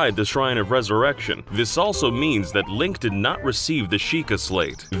outside the Shrine of Resurrection. This also means that Link did not receive the Sheikah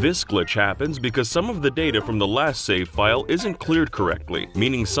Slate. This glitch happens because some of the data from the last save file isn't cleared correctly,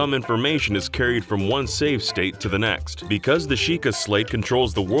 meaning some information is carried from one save state to the next. Because the Sheikah Slate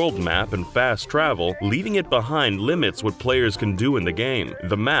controls the world map and fast travel, leaving it behind limits what players can do in the game.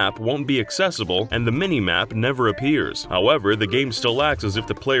 The map won't be accessible and the mini-map never appears. However, the game still acts as if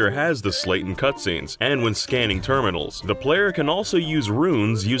the player has the slate in cutscenes and when scanning terminals. The player can also use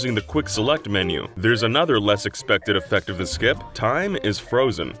runes using the quick select menu. There's another less expected effect of the skip: time is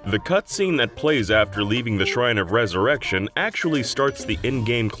frozen. The cutscene that plays after leaving the Shrine of Resurrection actually starts the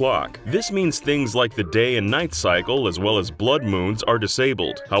in-game clock. This means things like the day and night cycle as well as blood moons are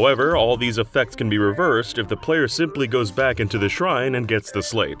disabled. However, all these effects can be reversed if the player simply goes back into the shrine and gets the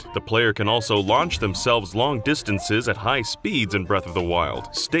slate. The player can also launch themselves long distances at high speeds in Breath of the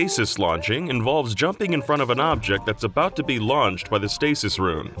Wild. Stasis launching involves jumping in front of an object that's about to be launched by the stasis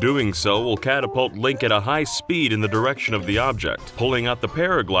rune. Doing so will catapult Link at a high speed in the direction of the object. Pulling out the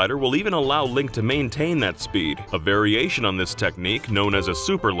paraglider will even allow Link to maintain that speed. A variation on this technique, known as a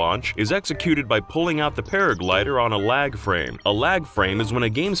super launch, is executed by pulling out the paraglider on a lag frame. A lag frame is when a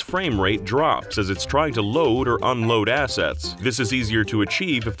game's frame rate drops as it's trying to load or unload assets. This is easier to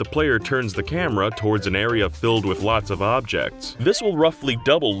achieve if the player turns the camera towards an area filled with lots of objects. This will roughly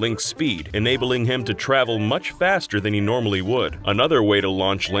double Link's speed, enabling him to travel much faster than he normally would. Another way to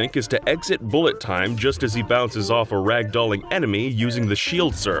launch Link is to exit bullet time just as he bounces off a ragdolling enemy using the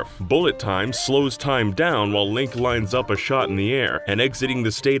shield surf. Bullet time slows time down while Link lines up a shot in the air, and exiting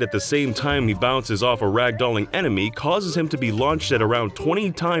the state at the same time he bounces off a ragdolling enemy causes him to be launched at around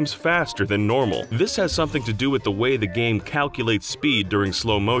 20 times faster than normal. This has something to do with the way the game calculates speed during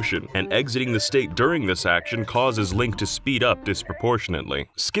slow motion, and exiting the state during this action causes Link to speed up disproportionately.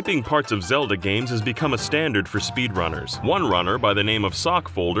 Skipping parts of Zelda games has become a standard for speedrunners. One runner by the name of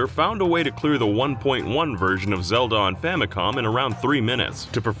Sockfolder found a way to clear the 1.1 version of Zelda on Famicom in around 3 minutes.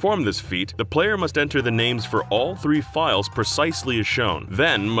 To perform this feat, the player must enter the names for all 3 files precisely precisely as shown,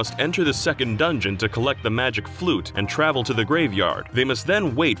 then must enter the second dungeon to collect the magic flute and travel to the graveyard. They must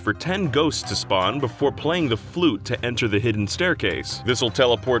then wait for 10 ghosts to spawn before playing the flute to enter the hidden staircase. This will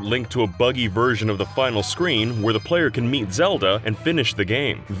teleport Link to a buggy version of the final screen where the player can meet Zelda and finish the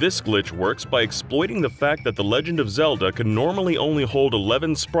game. This glitch works by exploiting the fact that the Legend of Zelda can normally only hold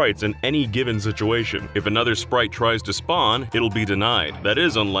 11 sprites in any given situation. If another sprite tries to spawn, it'll be denied. That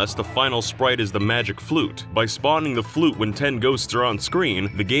is, unless the final sprite is the magic flute. By spawning the flute when 10 ghosts are on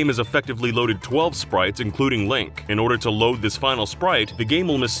screen, the game has effectively loaded 12 sprites including Link. In order to load this final sprite, the game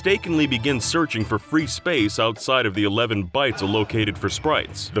will mistakenly begin searching for free space outside of the 11 bytes allocated for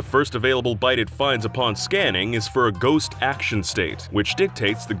sprites. The first available byte it finds upon scanning is for a ghost action state, which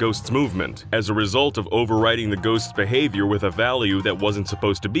dictates the ghost's movement. As a result of overriding the ghost's behavior with a value that wasn't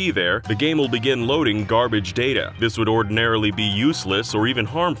supposed to be there, the game will begin loading garbage data. This would ordinarily be useless or even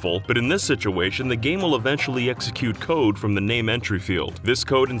harmful, but in this situation, the game will eventually execute code from the name entry field. This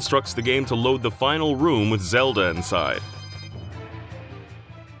code instructs the game to load the final room with Zelda inside.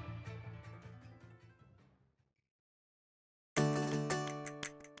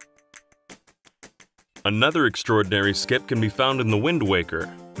 Another extraordinary skip can be found in the Wind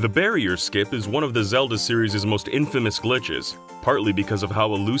Waker. The barrier skip is one of the Zelda series' most infamous glitches, partly because of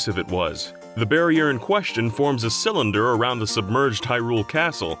how elusive it was. The barrier in question forms a cylinder around the submerged Hyrule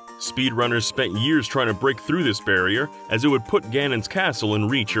Castle. Speedrunners spent years trying to break through this barrier, as it would put Ganon's castle in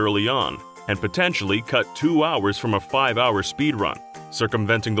reach early on, and potentially cut 2 hours from a 5-hour speedrun.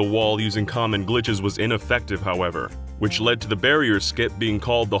 Circumventing the wall using common glitches was ineffective, however, which led to the barrier skip being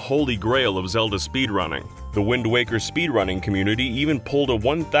called the holy grail of Zelda speedrunning. The Wind Waker speedrunning community even pulled a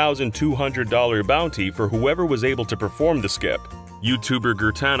 $1,200 bounty for whoever was able to perform the skip. YouTuber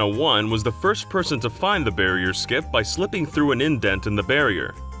Gurtana1 was the first person to find the barrier skip by slipping through an indent in the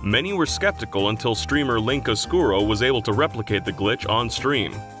barrier. Many were skeptical until streamer Link Oscuro was able to replicate the glitch on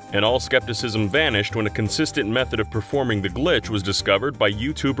stream. And all skepticism vanished when a consistent method of performing the glitch was discovered by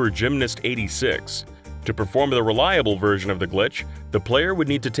YouTuber Gymnast86. To perform the reliable version of the glitch, the player would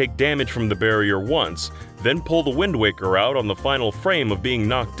need to take damage from the barrier once, then pull the Wind Waker out on the final frame of being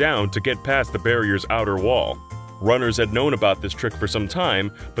knocked down to get past the barrier's outer wall. Runners had known about this trick for some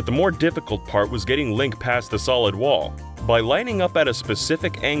time, but the more difficult part was getting Link past the solid wall. By lining up at a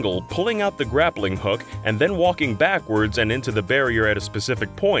specific angle, pulling out the grappling hook, and then walking backwards and into the barrier at a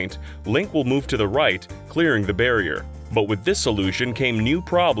specific point, Link will move to the right, clearing the barrier. But with this solution came new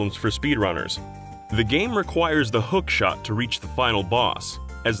problems for speedrunners. The game requires the hook shot to reach the final boss.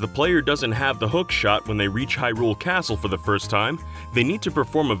 As the player doesn't have the hook shot when they reach Hyrule Castle for the first time, they need to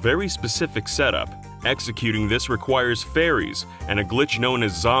perform a very specific setup. Executing this requires fairies, and a glitch known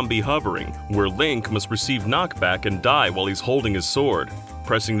as zombie hovering, where Link must receive knockback and die while he's holding his sword.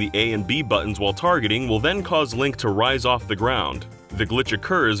 Pressing the A and B buttons while targeting will then cause Link to rise off the ground. The glitch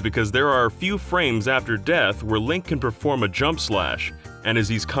occurs because there are a few frames after death where Link can perform a jump slash, and as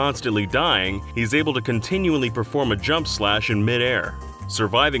he's constantly dying, he's able to continually perform a jump slash in mid-air.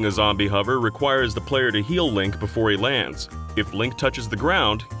 Surviving a zombie hover requires the player to heal Link before he lands. If Link touches the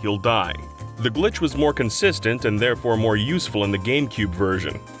ground, he'll die. The glitch was more consistent and therefore more useful in the GameCube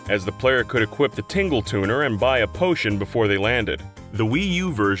version, as the player could equip the Tingle Tuner and buy a potion before they landed. The Wii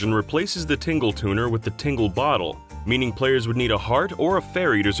U version replaces the Tingle Tuner with the Tingle Bottle, meaning players would need a heart or a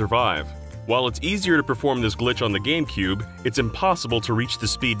fairy to survive. While it's easier to perform this glitch on the GameCube, it's impossible to reach the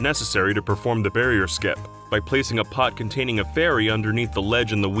speed necessary to perform the barrier skip. By placing a pot containing a fairy underneath the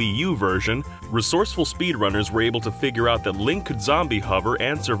ledge in the Wii U version, resourceful speedrunners were able to figure out that Link could zombie hover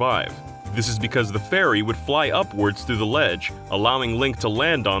and survive. This is because the fairy would fly upwards through the ledge, allowing Link to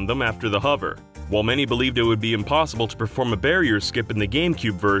land on them after the hover. While many believed it would be impossible to perform a barrier skip in the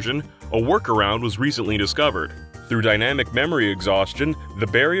GameCube version, a workaround was recently discovered. Through dynamic memory exhaustion, the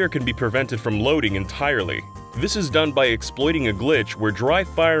barrier can be prevented from loading entirely. This is done by exploiting a glitch where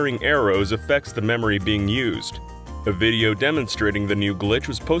dry-firing arrows affects the memory being used. A video demonstrating the new glitch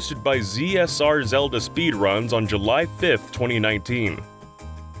was posted by ZSR Zelda Speedruns on July 5th, 2019.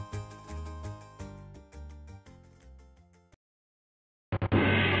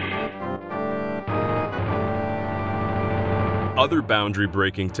 Other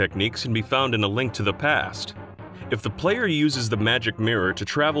boundary-breaking techniques can be found in A Link to the Past. If the player uses the magic mirror to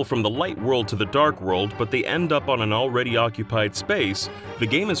travel from the light world to the dark world, but they end up on an already occupied space, the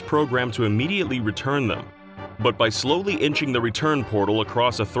game is programmed to immediately return them. But by slowly inching the return portal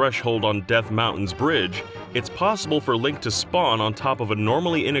across a threshold on Death Mountain's bridge, it's possible for Link to spawn on top of a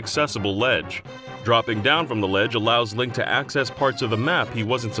normally inaccessible ledge. Dropping down from the ledge allows Link to access parts of the map he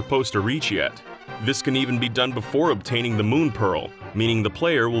wasn't supposed to reach yet. This can even be done before obtaining the Moon Pearl, meaning the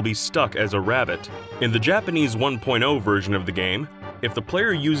player will be stuck as a rabbit. In the Japanese 1.0 version of the game, if the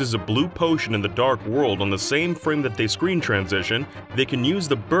player uses a blue potion in the Dark World on the same frame that they screen transition, they can use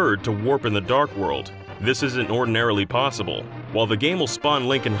the bird to warp in the Dark World. This isn't ordinarily possible. While the game will spawn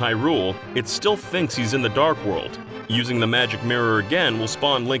Link in Hyrule, it still thinks he's in the Dark World. Using the magic mirror again will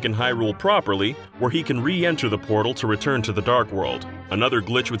spawn Link in Hyrule properly, where he can re-enter the portal to return to the Dark World. Another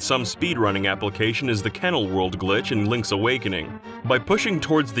glitch with some speedrunning application is the Kennel World glitch in Link's Awakening. By pushing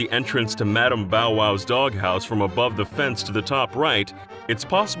towards the entrance to Madame Bow Wow's doghouse from above the fence to the top right, it's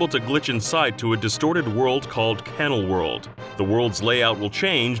possible to glitch inside to a distorted world called Kennel World. The world's layout will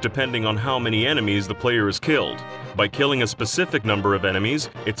change depending on how many enemies the player has killed. By killing a specific number of enemies,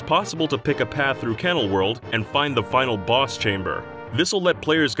 it's possible to pick a path through Kennel World and find the final boss chamber. This will let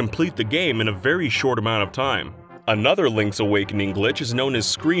players complete the game in a very short amount of time. Another Link's Awakening glitch is known as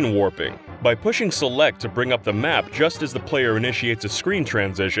screen warping. By pushing select to bring up the map just as the player initiates a screen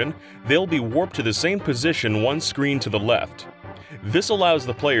transition, they'll be warped to the same position one screen to the left. This allows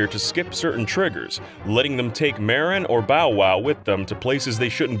the player to skip certain triggers, letting them take Marin or Bow Wow with them to places they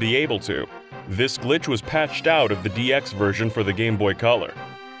shouldn't be able to. This glitch was patched out of the DX version for the Game Boy Color.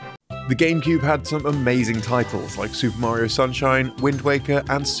 The GameCube had some amazing titles like Super Mario Sunshine, Wind Waker,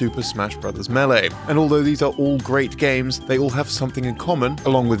 and Super Smash Bros. Melee. And although these are all great games, they all have something in common.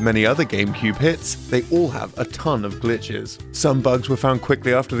 Along with many other GameCube hits, they all have a ton of glitches. Some bugs were found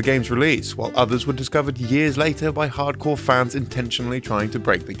quickly after the game's release, while others were discovered years later by hardcore fans intentionally trying to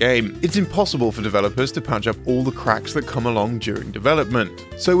break the game. It's impossible for developers to patch up all the cracks that come along during development.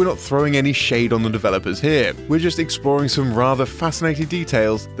 So we're not throwing any shade on the developers here. We're just exploring some rather fascinating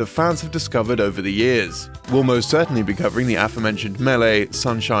details that fans have discovered over the years. We'll most certainly be covering the aforementioned Melee,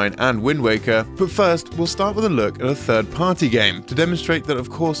 Sunshine, and Wind Waker, but first we'll start with a look at a third-party game to demonstrate that of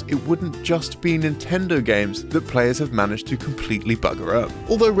course it wouldn't just be Nintendo games that players have managed to completely bugger up.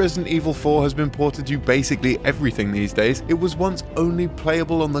 Although Resident Evil 4 has been ported to basically everything these days, it was once only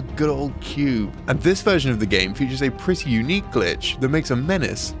playable on the good old Cube, and this version of the game features a pretty unique glitch that makes a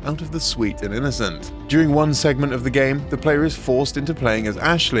menace out of the sweet and innocent. During one segment of the game, the player is forced into playing as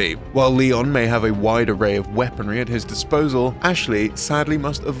Ashley. While Leon may have a wide array of weaponry at his disposal, Ashley sadly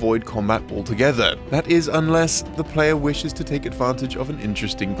must avoid combat altogether. That is, unless the player wishes to take advantage of an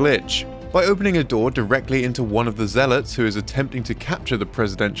interesting glitch. By opening a door directly into one of the zealots who is attempting to capture the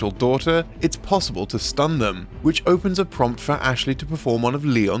presidential daughter, it's possible to stun them, which opens a prompt for Ashley to perform one of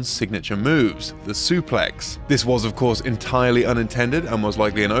Leon's signature moves, the suplex. This was of course entirely unintended and was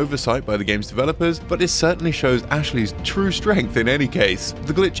likely an oversight by the game's developers, but it certainly shows Ashley's true strength in any case.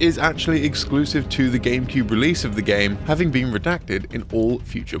 The glitch is actually exclusive to the GameCube release of the game, having been redacted in all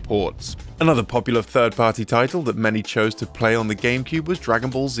future ports. Another popular third-party title that many chose to play on the GameCube was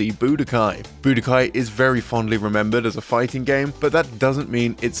Dragon Ball Z Budokai. Budokai is very fondly remembered as a fighting game, but that doesn't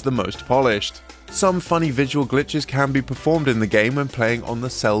mean it's the most polished. Some funny visual glitches can be performed in the game when playing on the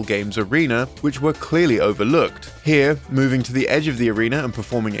Cell Games arena, which were clearly overlooked. Here, moving to the edge of the arena and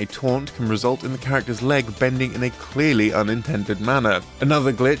performing a taunt can result in the character's leg bending in a clearly unintended manner.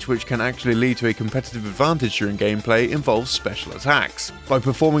 Another glitch which can actually lead to a competitive advantage during gameplay involves special attacks. By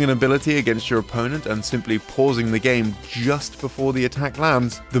performing an ability against your opponent and simply pausing the game just before the attack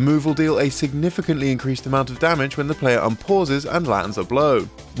lands, the move will deal a significantly increased amount of damage when the player unpauses and lands a blow.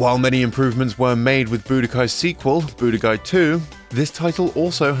 While many improvements were made with Budokai's sequel, Budokai 2, this title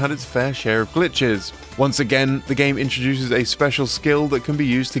also had its fair share of glitches. Once again, the game introduces a special skill that can be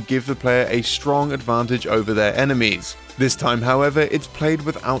used to give the player a strong advantage over their enemies. This time, however, it's played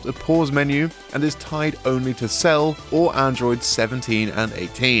without a pause menu and is tied only to Cell or Androids 17 and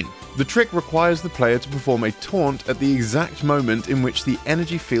 18. The trick requires the player to perform a taunt at the exact moment in which the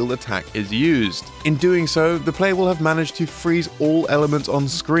energy field attack is used. In doing so, the player will have managed to freeze all elements on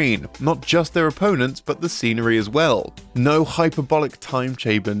screen, not just their opponents but the scenery as well. No hyperbolic time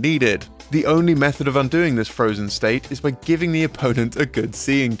chamber needed. The only method of undoing this frozen state is by giving the opponent a good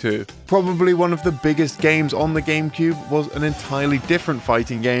seeing to. Probably one of the biggest games on the GameCube was an entirely different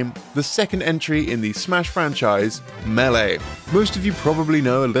fighting game, the second entry in the Smash franchise, Melee. Most of you probably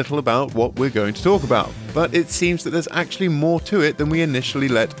know a little about what we're going to talk about, but it seems that there's actually more to it than we initially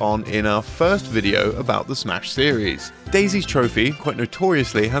let on in our first video about the Smash series. Daisy's trophy, quite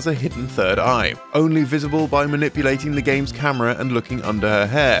notoriously, has a hidden third eye, only visible by manipulating the game's camera and looking under her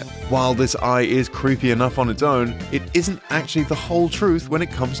hair. While this eye is creepy enough on its own, it isn't actually the whole truth when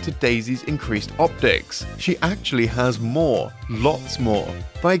it comes to Daisy's increased optics. She actually has more, lots more.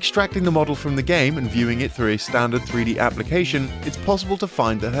 By extracting the model from the game and viewing it through a standard 3D application, it's possible to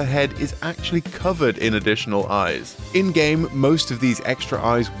find that her head is actually covered in additional eyes. In-game, most of these extra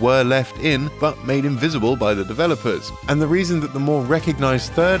eyes were left in, but made invisible by the developers. And the reason that the more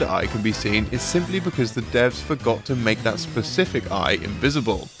recognized third eye can be seen is simply because the devs forgot to make that specific eye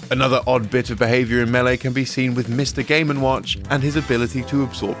invisible. Another odd bit of behavior in Melee can be seen with Mr. Game & Watch and his ability to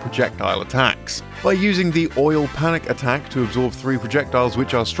absorb projectile attacks. By using the Oil Panic attack to absorb 3 projectiles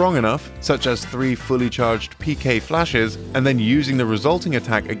which are strong enough, such as 3 fully charged PK flashes, and then using the resulting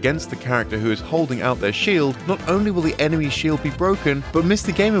attack against the character who is holding out their shield, not only will the enemy's shield be broken, but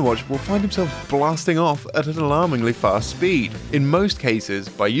Mr. Game & Watch will find himself blasting off at an alarmingly fast speed. In most cases,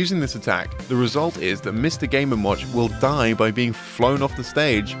 by using this attack, the result is that Mr. Game & Watch will die by being flown off the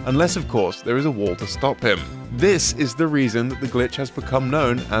stage, unless of course there is a wall to stop him. This is the reason that the glitch has become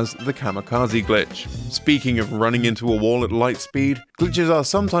known as the kamikaze glitch. Speaking of running into a wall at light speed, glitches are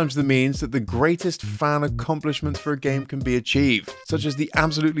sometimes the means that the greatest fan accomplishments for a game can be achieved, such as the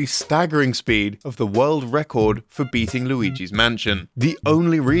absolutely staggering speed of the world record for beating Luigi's Mansion. The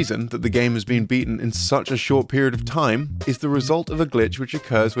only reason that the game has been beaten in such a short period of time is the result of a glitch which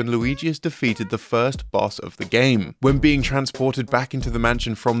occurs when Luigi has defeated the first boss of the game. When being transported back into the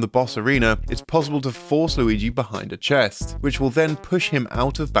mansion from the boss arena, it's possible to force Luigi behind a chest, which will then push him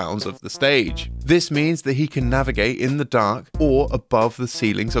out of bounds of the stage. This means that he can navigate in the dark or above the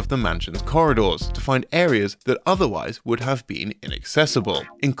ceilings of the mansion's corridors to find areas that otherwise would have been inaccessible,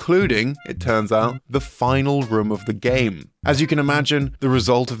 including, it turns out, the final room of the game. As you can imagine, the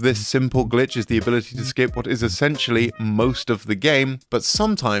result of this simple glitch is the ability to skip what is essentially most of the game, but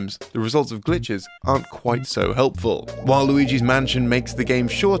sometimes the results of glitches aren't quite so helpful. While Luigi's Mansion makes the game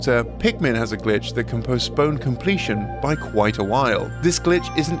shorter, Pikmin has a glitch that can postpone completion by quite a while. This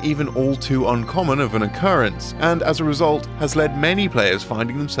glitch isn't even all too uncommon of an occurrence, and as a result has led many players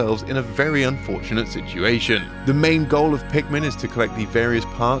finding themselves in a very unfortunate situation. The main goal of Pikmin is to collect the various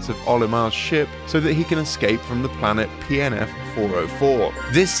parts of Olimar's ship so that he can escape from the planet PNF 404.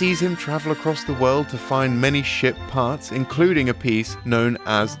 This sees him travel across the world to find many ship parts, including a piece known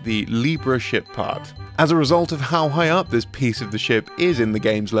as the Libra ship part. As a result of how high up this piece of the ship is in the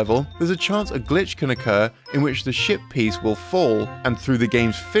game's level, there's a chance a glitch can occur in which the ship piece will fall and through the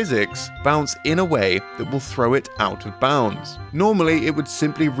game's physics, bounce in a way that will throw it out of bounds. Normally it would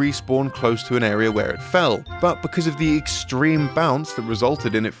simply respawn close to an area where it fell, but because of the extreme bounce that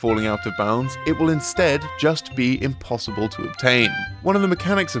resulted in it falling out of bounds, it will instead just be impossible to obtain. One of the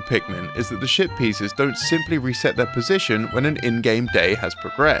mechanics of Pikmin is that the ship pieces don't simply reset their position when an in-game day has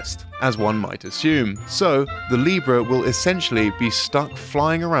progressed, as one might assume. So, the Libra will essentially be stuck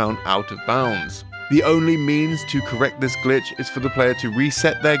flying around out of bounds. The only means to correct this glitch is for the player to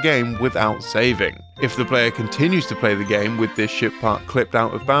reset their game without saving. If the player continues to play the game with this ship part clipped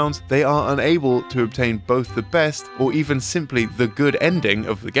out of bounds, they are unable to obtain both the best or even simply the good ending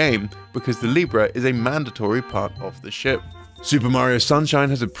of the game, because the Libra is a mandatory part of the ship. Super Mario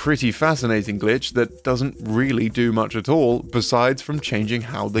Sunshine has a pretty fascinating glitch that doesn't really do much at all, besides from changing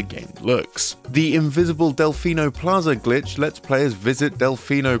how the game looks. The Invisible Delfino Plaza glitch lets players visit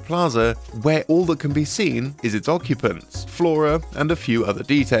Delfino Plaza, where all that can be seen is its occupants, flora, and a few other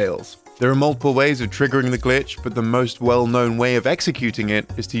details. There are multiple ways of triggering the glitch, but the most well-known way of executing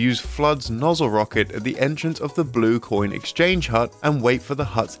it is to use Flood's nozzle rocket at the entrance of the Blue Coin Exchange hut and wait for the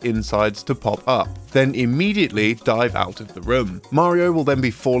hut's insides to pop up, then immediately dive out of the room. Mario will then be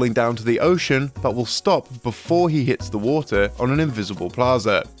falling down to the ocean, but will stop before he hits the water on an invisible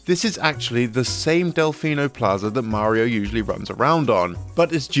plaza. This is actually the same Delfino Plaza that Mario usually runs around on,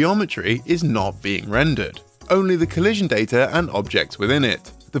 but its geometry is not being rendered. Only the collision data and objects within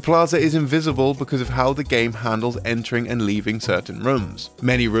it. The plaza is invisible because of how the game handles entering and leaving certain rooms.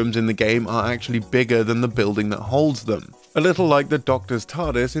 Many rooms in the game are actually bigger than the building that holds them, a little like the Doctor's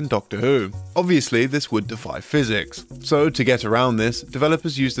TARDIS in Doctor Who. Obviously, this would defy physics. So, to get around this,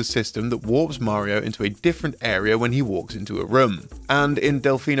 developers used a system that warps Mario into a different area when he walks into a room. And in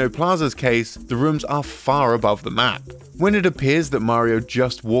Delfino Plaza's case, the rooms are far above the map. When it appears that Mario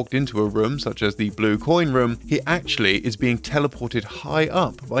just walked into a room, such as the Blue Coin room, he actually is being teleported high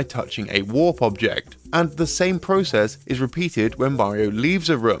up by touching a warp object. And the same process is repeated when Mario leaves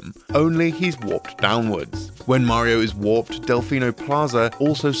a room, only he's warped downwards. When Mario is warped, Delfino Plaza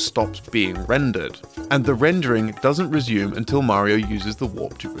also stops being rendered, and the rendering doesn't resume until Mario uses the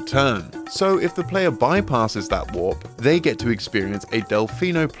warp to return. So if the player bypasses that warp, they get to experience a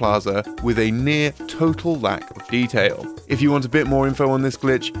Delfino Plaza with a near total lack of detail. If you want a bit more info on this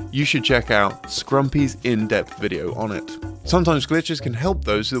glitch, you should check out Scrumpy's in-depth video on it. Sometimes glitches can help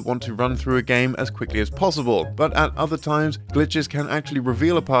those that want to run through a game as quickly as possible, but at other times, glitches can actually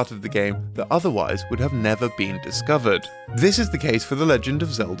reveal a part of the game that otherwise would have never been discovered. This is the case for The Legend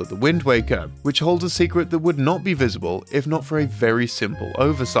of Zelda: The Wind Waker, which holds a secret that would not be visible if not for a very simple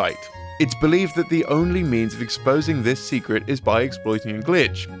oversight. It's believed that the only means of exposing this secret is by exploiting a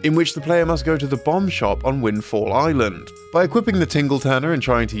glitch, in which the player must go to the bomb shop on Windfall Island. By equipping the Tingle Turner and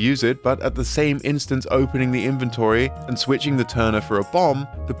trying to use it, but at the same instance opening the inventory and switching the turner for a bomb,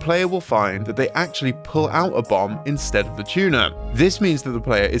 the player will find that they actually pull out a bomb instead of the tuner. This means that the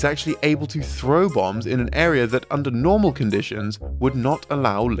player is actually able to throw bombs in an area that under normal conditions would not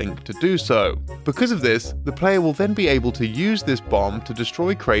allow Link to do so. Because of this, the player will then be able to use this bomb to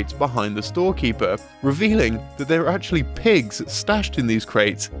destroy crates behind the storekeeper, revealing that there are actually pigs stashed in these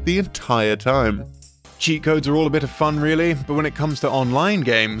crates the entire time. Cheat codes are all a bit of fun really, but when it comes to online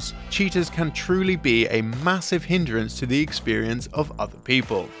games, cheaters can truly be a massive hindrance to the experience of other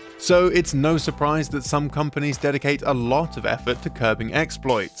people. So it's no surprise that some companies dedicate a lot of effort to curbing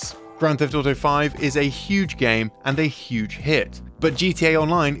exploits. Grand Theft Auto 5 is a huge game and a huge hit, but GTA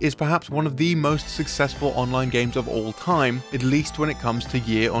Online is perhaps one of the most successful online games of all time, at least when it comes to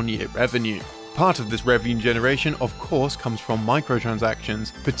year-on-year revenue. Part of this revenue generation, of course, comes from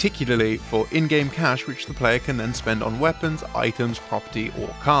microtransactions, particularly for in-game cash which the player can then spend on weapons, items, property, or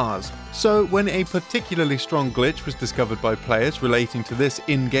cars. So when a particularly strong glitch was discovered by players relating to this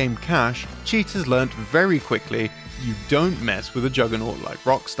in-game cash, cheaters learnt very quickly you don't mess with a juggernaut like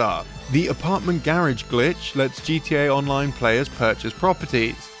Rockstar. The apartment garage glitch lets GTA Online players purchase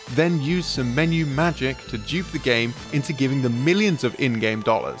properties, then use some menu magic to dupe the game into giving them millions of in-game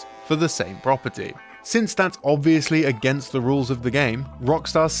dollars for the same property. Since that's obviously against the rules of the game,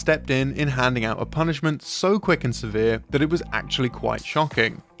 Rockstar stepped in handing out a punishment so quick and severe that it was actually quite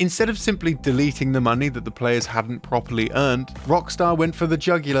shocking. Instead of simply deleting the money that the players hadn't properly earned, Rockstar went for the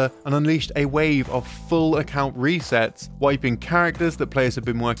jugular and unleashed a wave of full account resets, wiping characters that players had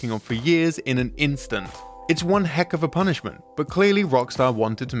been working on for years in an instant. It's one heck of a punishment, but clearly Rockstar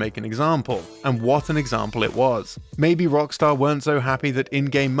wanted to make an example, and what an example it was. Maybe Rockstar weren't so happy that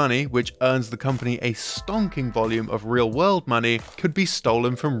in-game money, which earns the company a stonking volume of real-world money, could be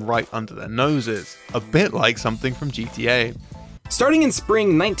stolen from right under their noses. A bit like something from GTA. Starting in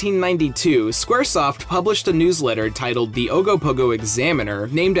spring 1992, Squaresoft published a newsletter titled The Ogopogo Examiner,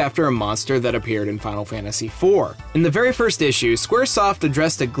 named after a monster that appeared in Final Fantasy IV. In the very first issue, Squaresoft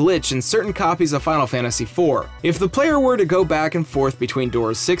addressed a glitch in certain copies of Final Fantasy IV. If the player were to go back and forth between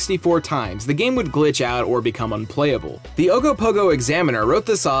doors 64 times, the game would glitch out or become unplayable. The Ogopogo Examiner wrote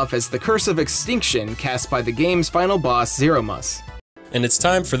this off as the curse of extinction cast by the game's final boss, Zeromus. And it's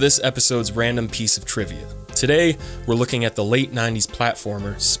time for this episode's random piece of trivia. Today, we're looking at the late 90s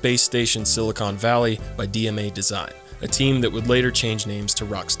platformer Space Station Silicon Valley by DMA Design, a team that would later change names to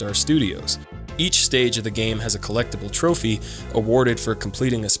Rockstar Studios. Each stage of the game has a collectible trophy awarded for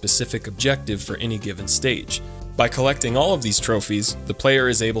completing a specific objective for any given stage. By collecting all of these trophies, the player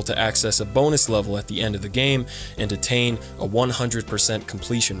is able to access a bonus level at the end of the game and attain a 100%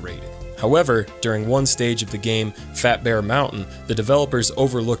 completion rating. However, during one stage of the game, Fat Bear Mountain, the developers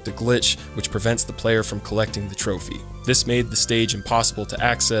overlooked a glitch which prevents the player from collecting the trophy. This made the stage impossible to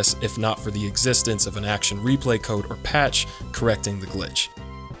access if not for the existence of an action replay code or patch correcting the glitch.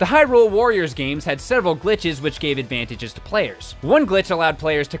 The Hyrule Warriors games had several glitches which gave advantages to players. One glitch allowed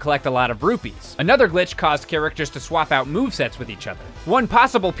players to collect a lot of rupees. Another glitch caused characters to swap out movesets with each other. One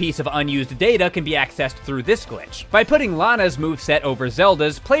possible piece of unused data can be accessed through this glitch. By putting Lana's moveset over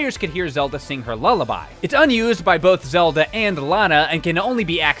Zelda's, players could hear Zelda sing her lullaby. It's unused by both Zelda and Lana and can only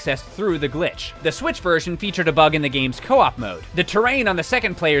be accessed through the glitch. The Switch version featured a bug in the game's co-op mode. The terrain on the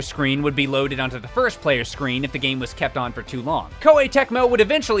second player's screen would be loaded onto the first player's screen if the game was kept on for too long. Koei Tecmo would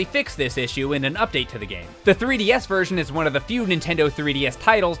eventually fix this issue in an update to the game. The 3DS version is one of the few Nintendo 3DS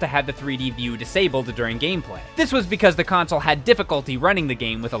titles to have the 3D view disabled during gameplay. This was because the console had difficulty running the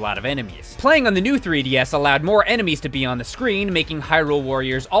game with a lot of enemies. Playing on the new 3DS allowed more enemies to be on the screen, making Hyrule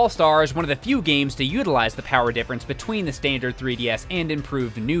Warriors All-Stars one of the few games to utilize the power difference between the standard 3DS and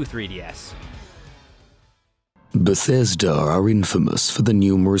improved new 3DS. Bethesda are infamous for the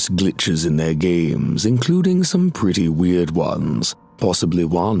numerous glitches in their games, including some pretty weird ones. Possibly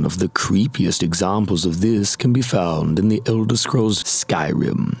one of the creepiest examples of this can be found in the Elder Scrolls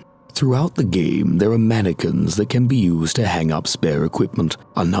Skyrim. Throughout the game, there are mannequins that can be used to hang up spare equipment.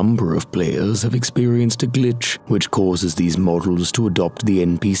 A number of players have experienced a glitch, which causes these models to adopt the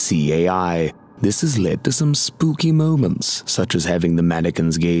NPC AI. This has led to some spooky moments, such as having the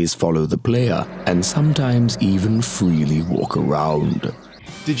mannequin's gaze follow the player, and sometimes even freely walk around.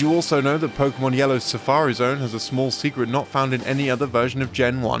 Did you also know that Pokemon Yellow's Safari Zone has a small secret not found in any other version of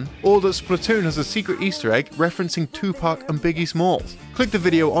Gen 1? Or that Splatoon has a secret Easter egg referencing Tupac and Biggie Smalls? Click the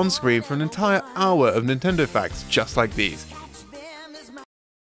video on screen for an entire hour of Nintendo facts just like these.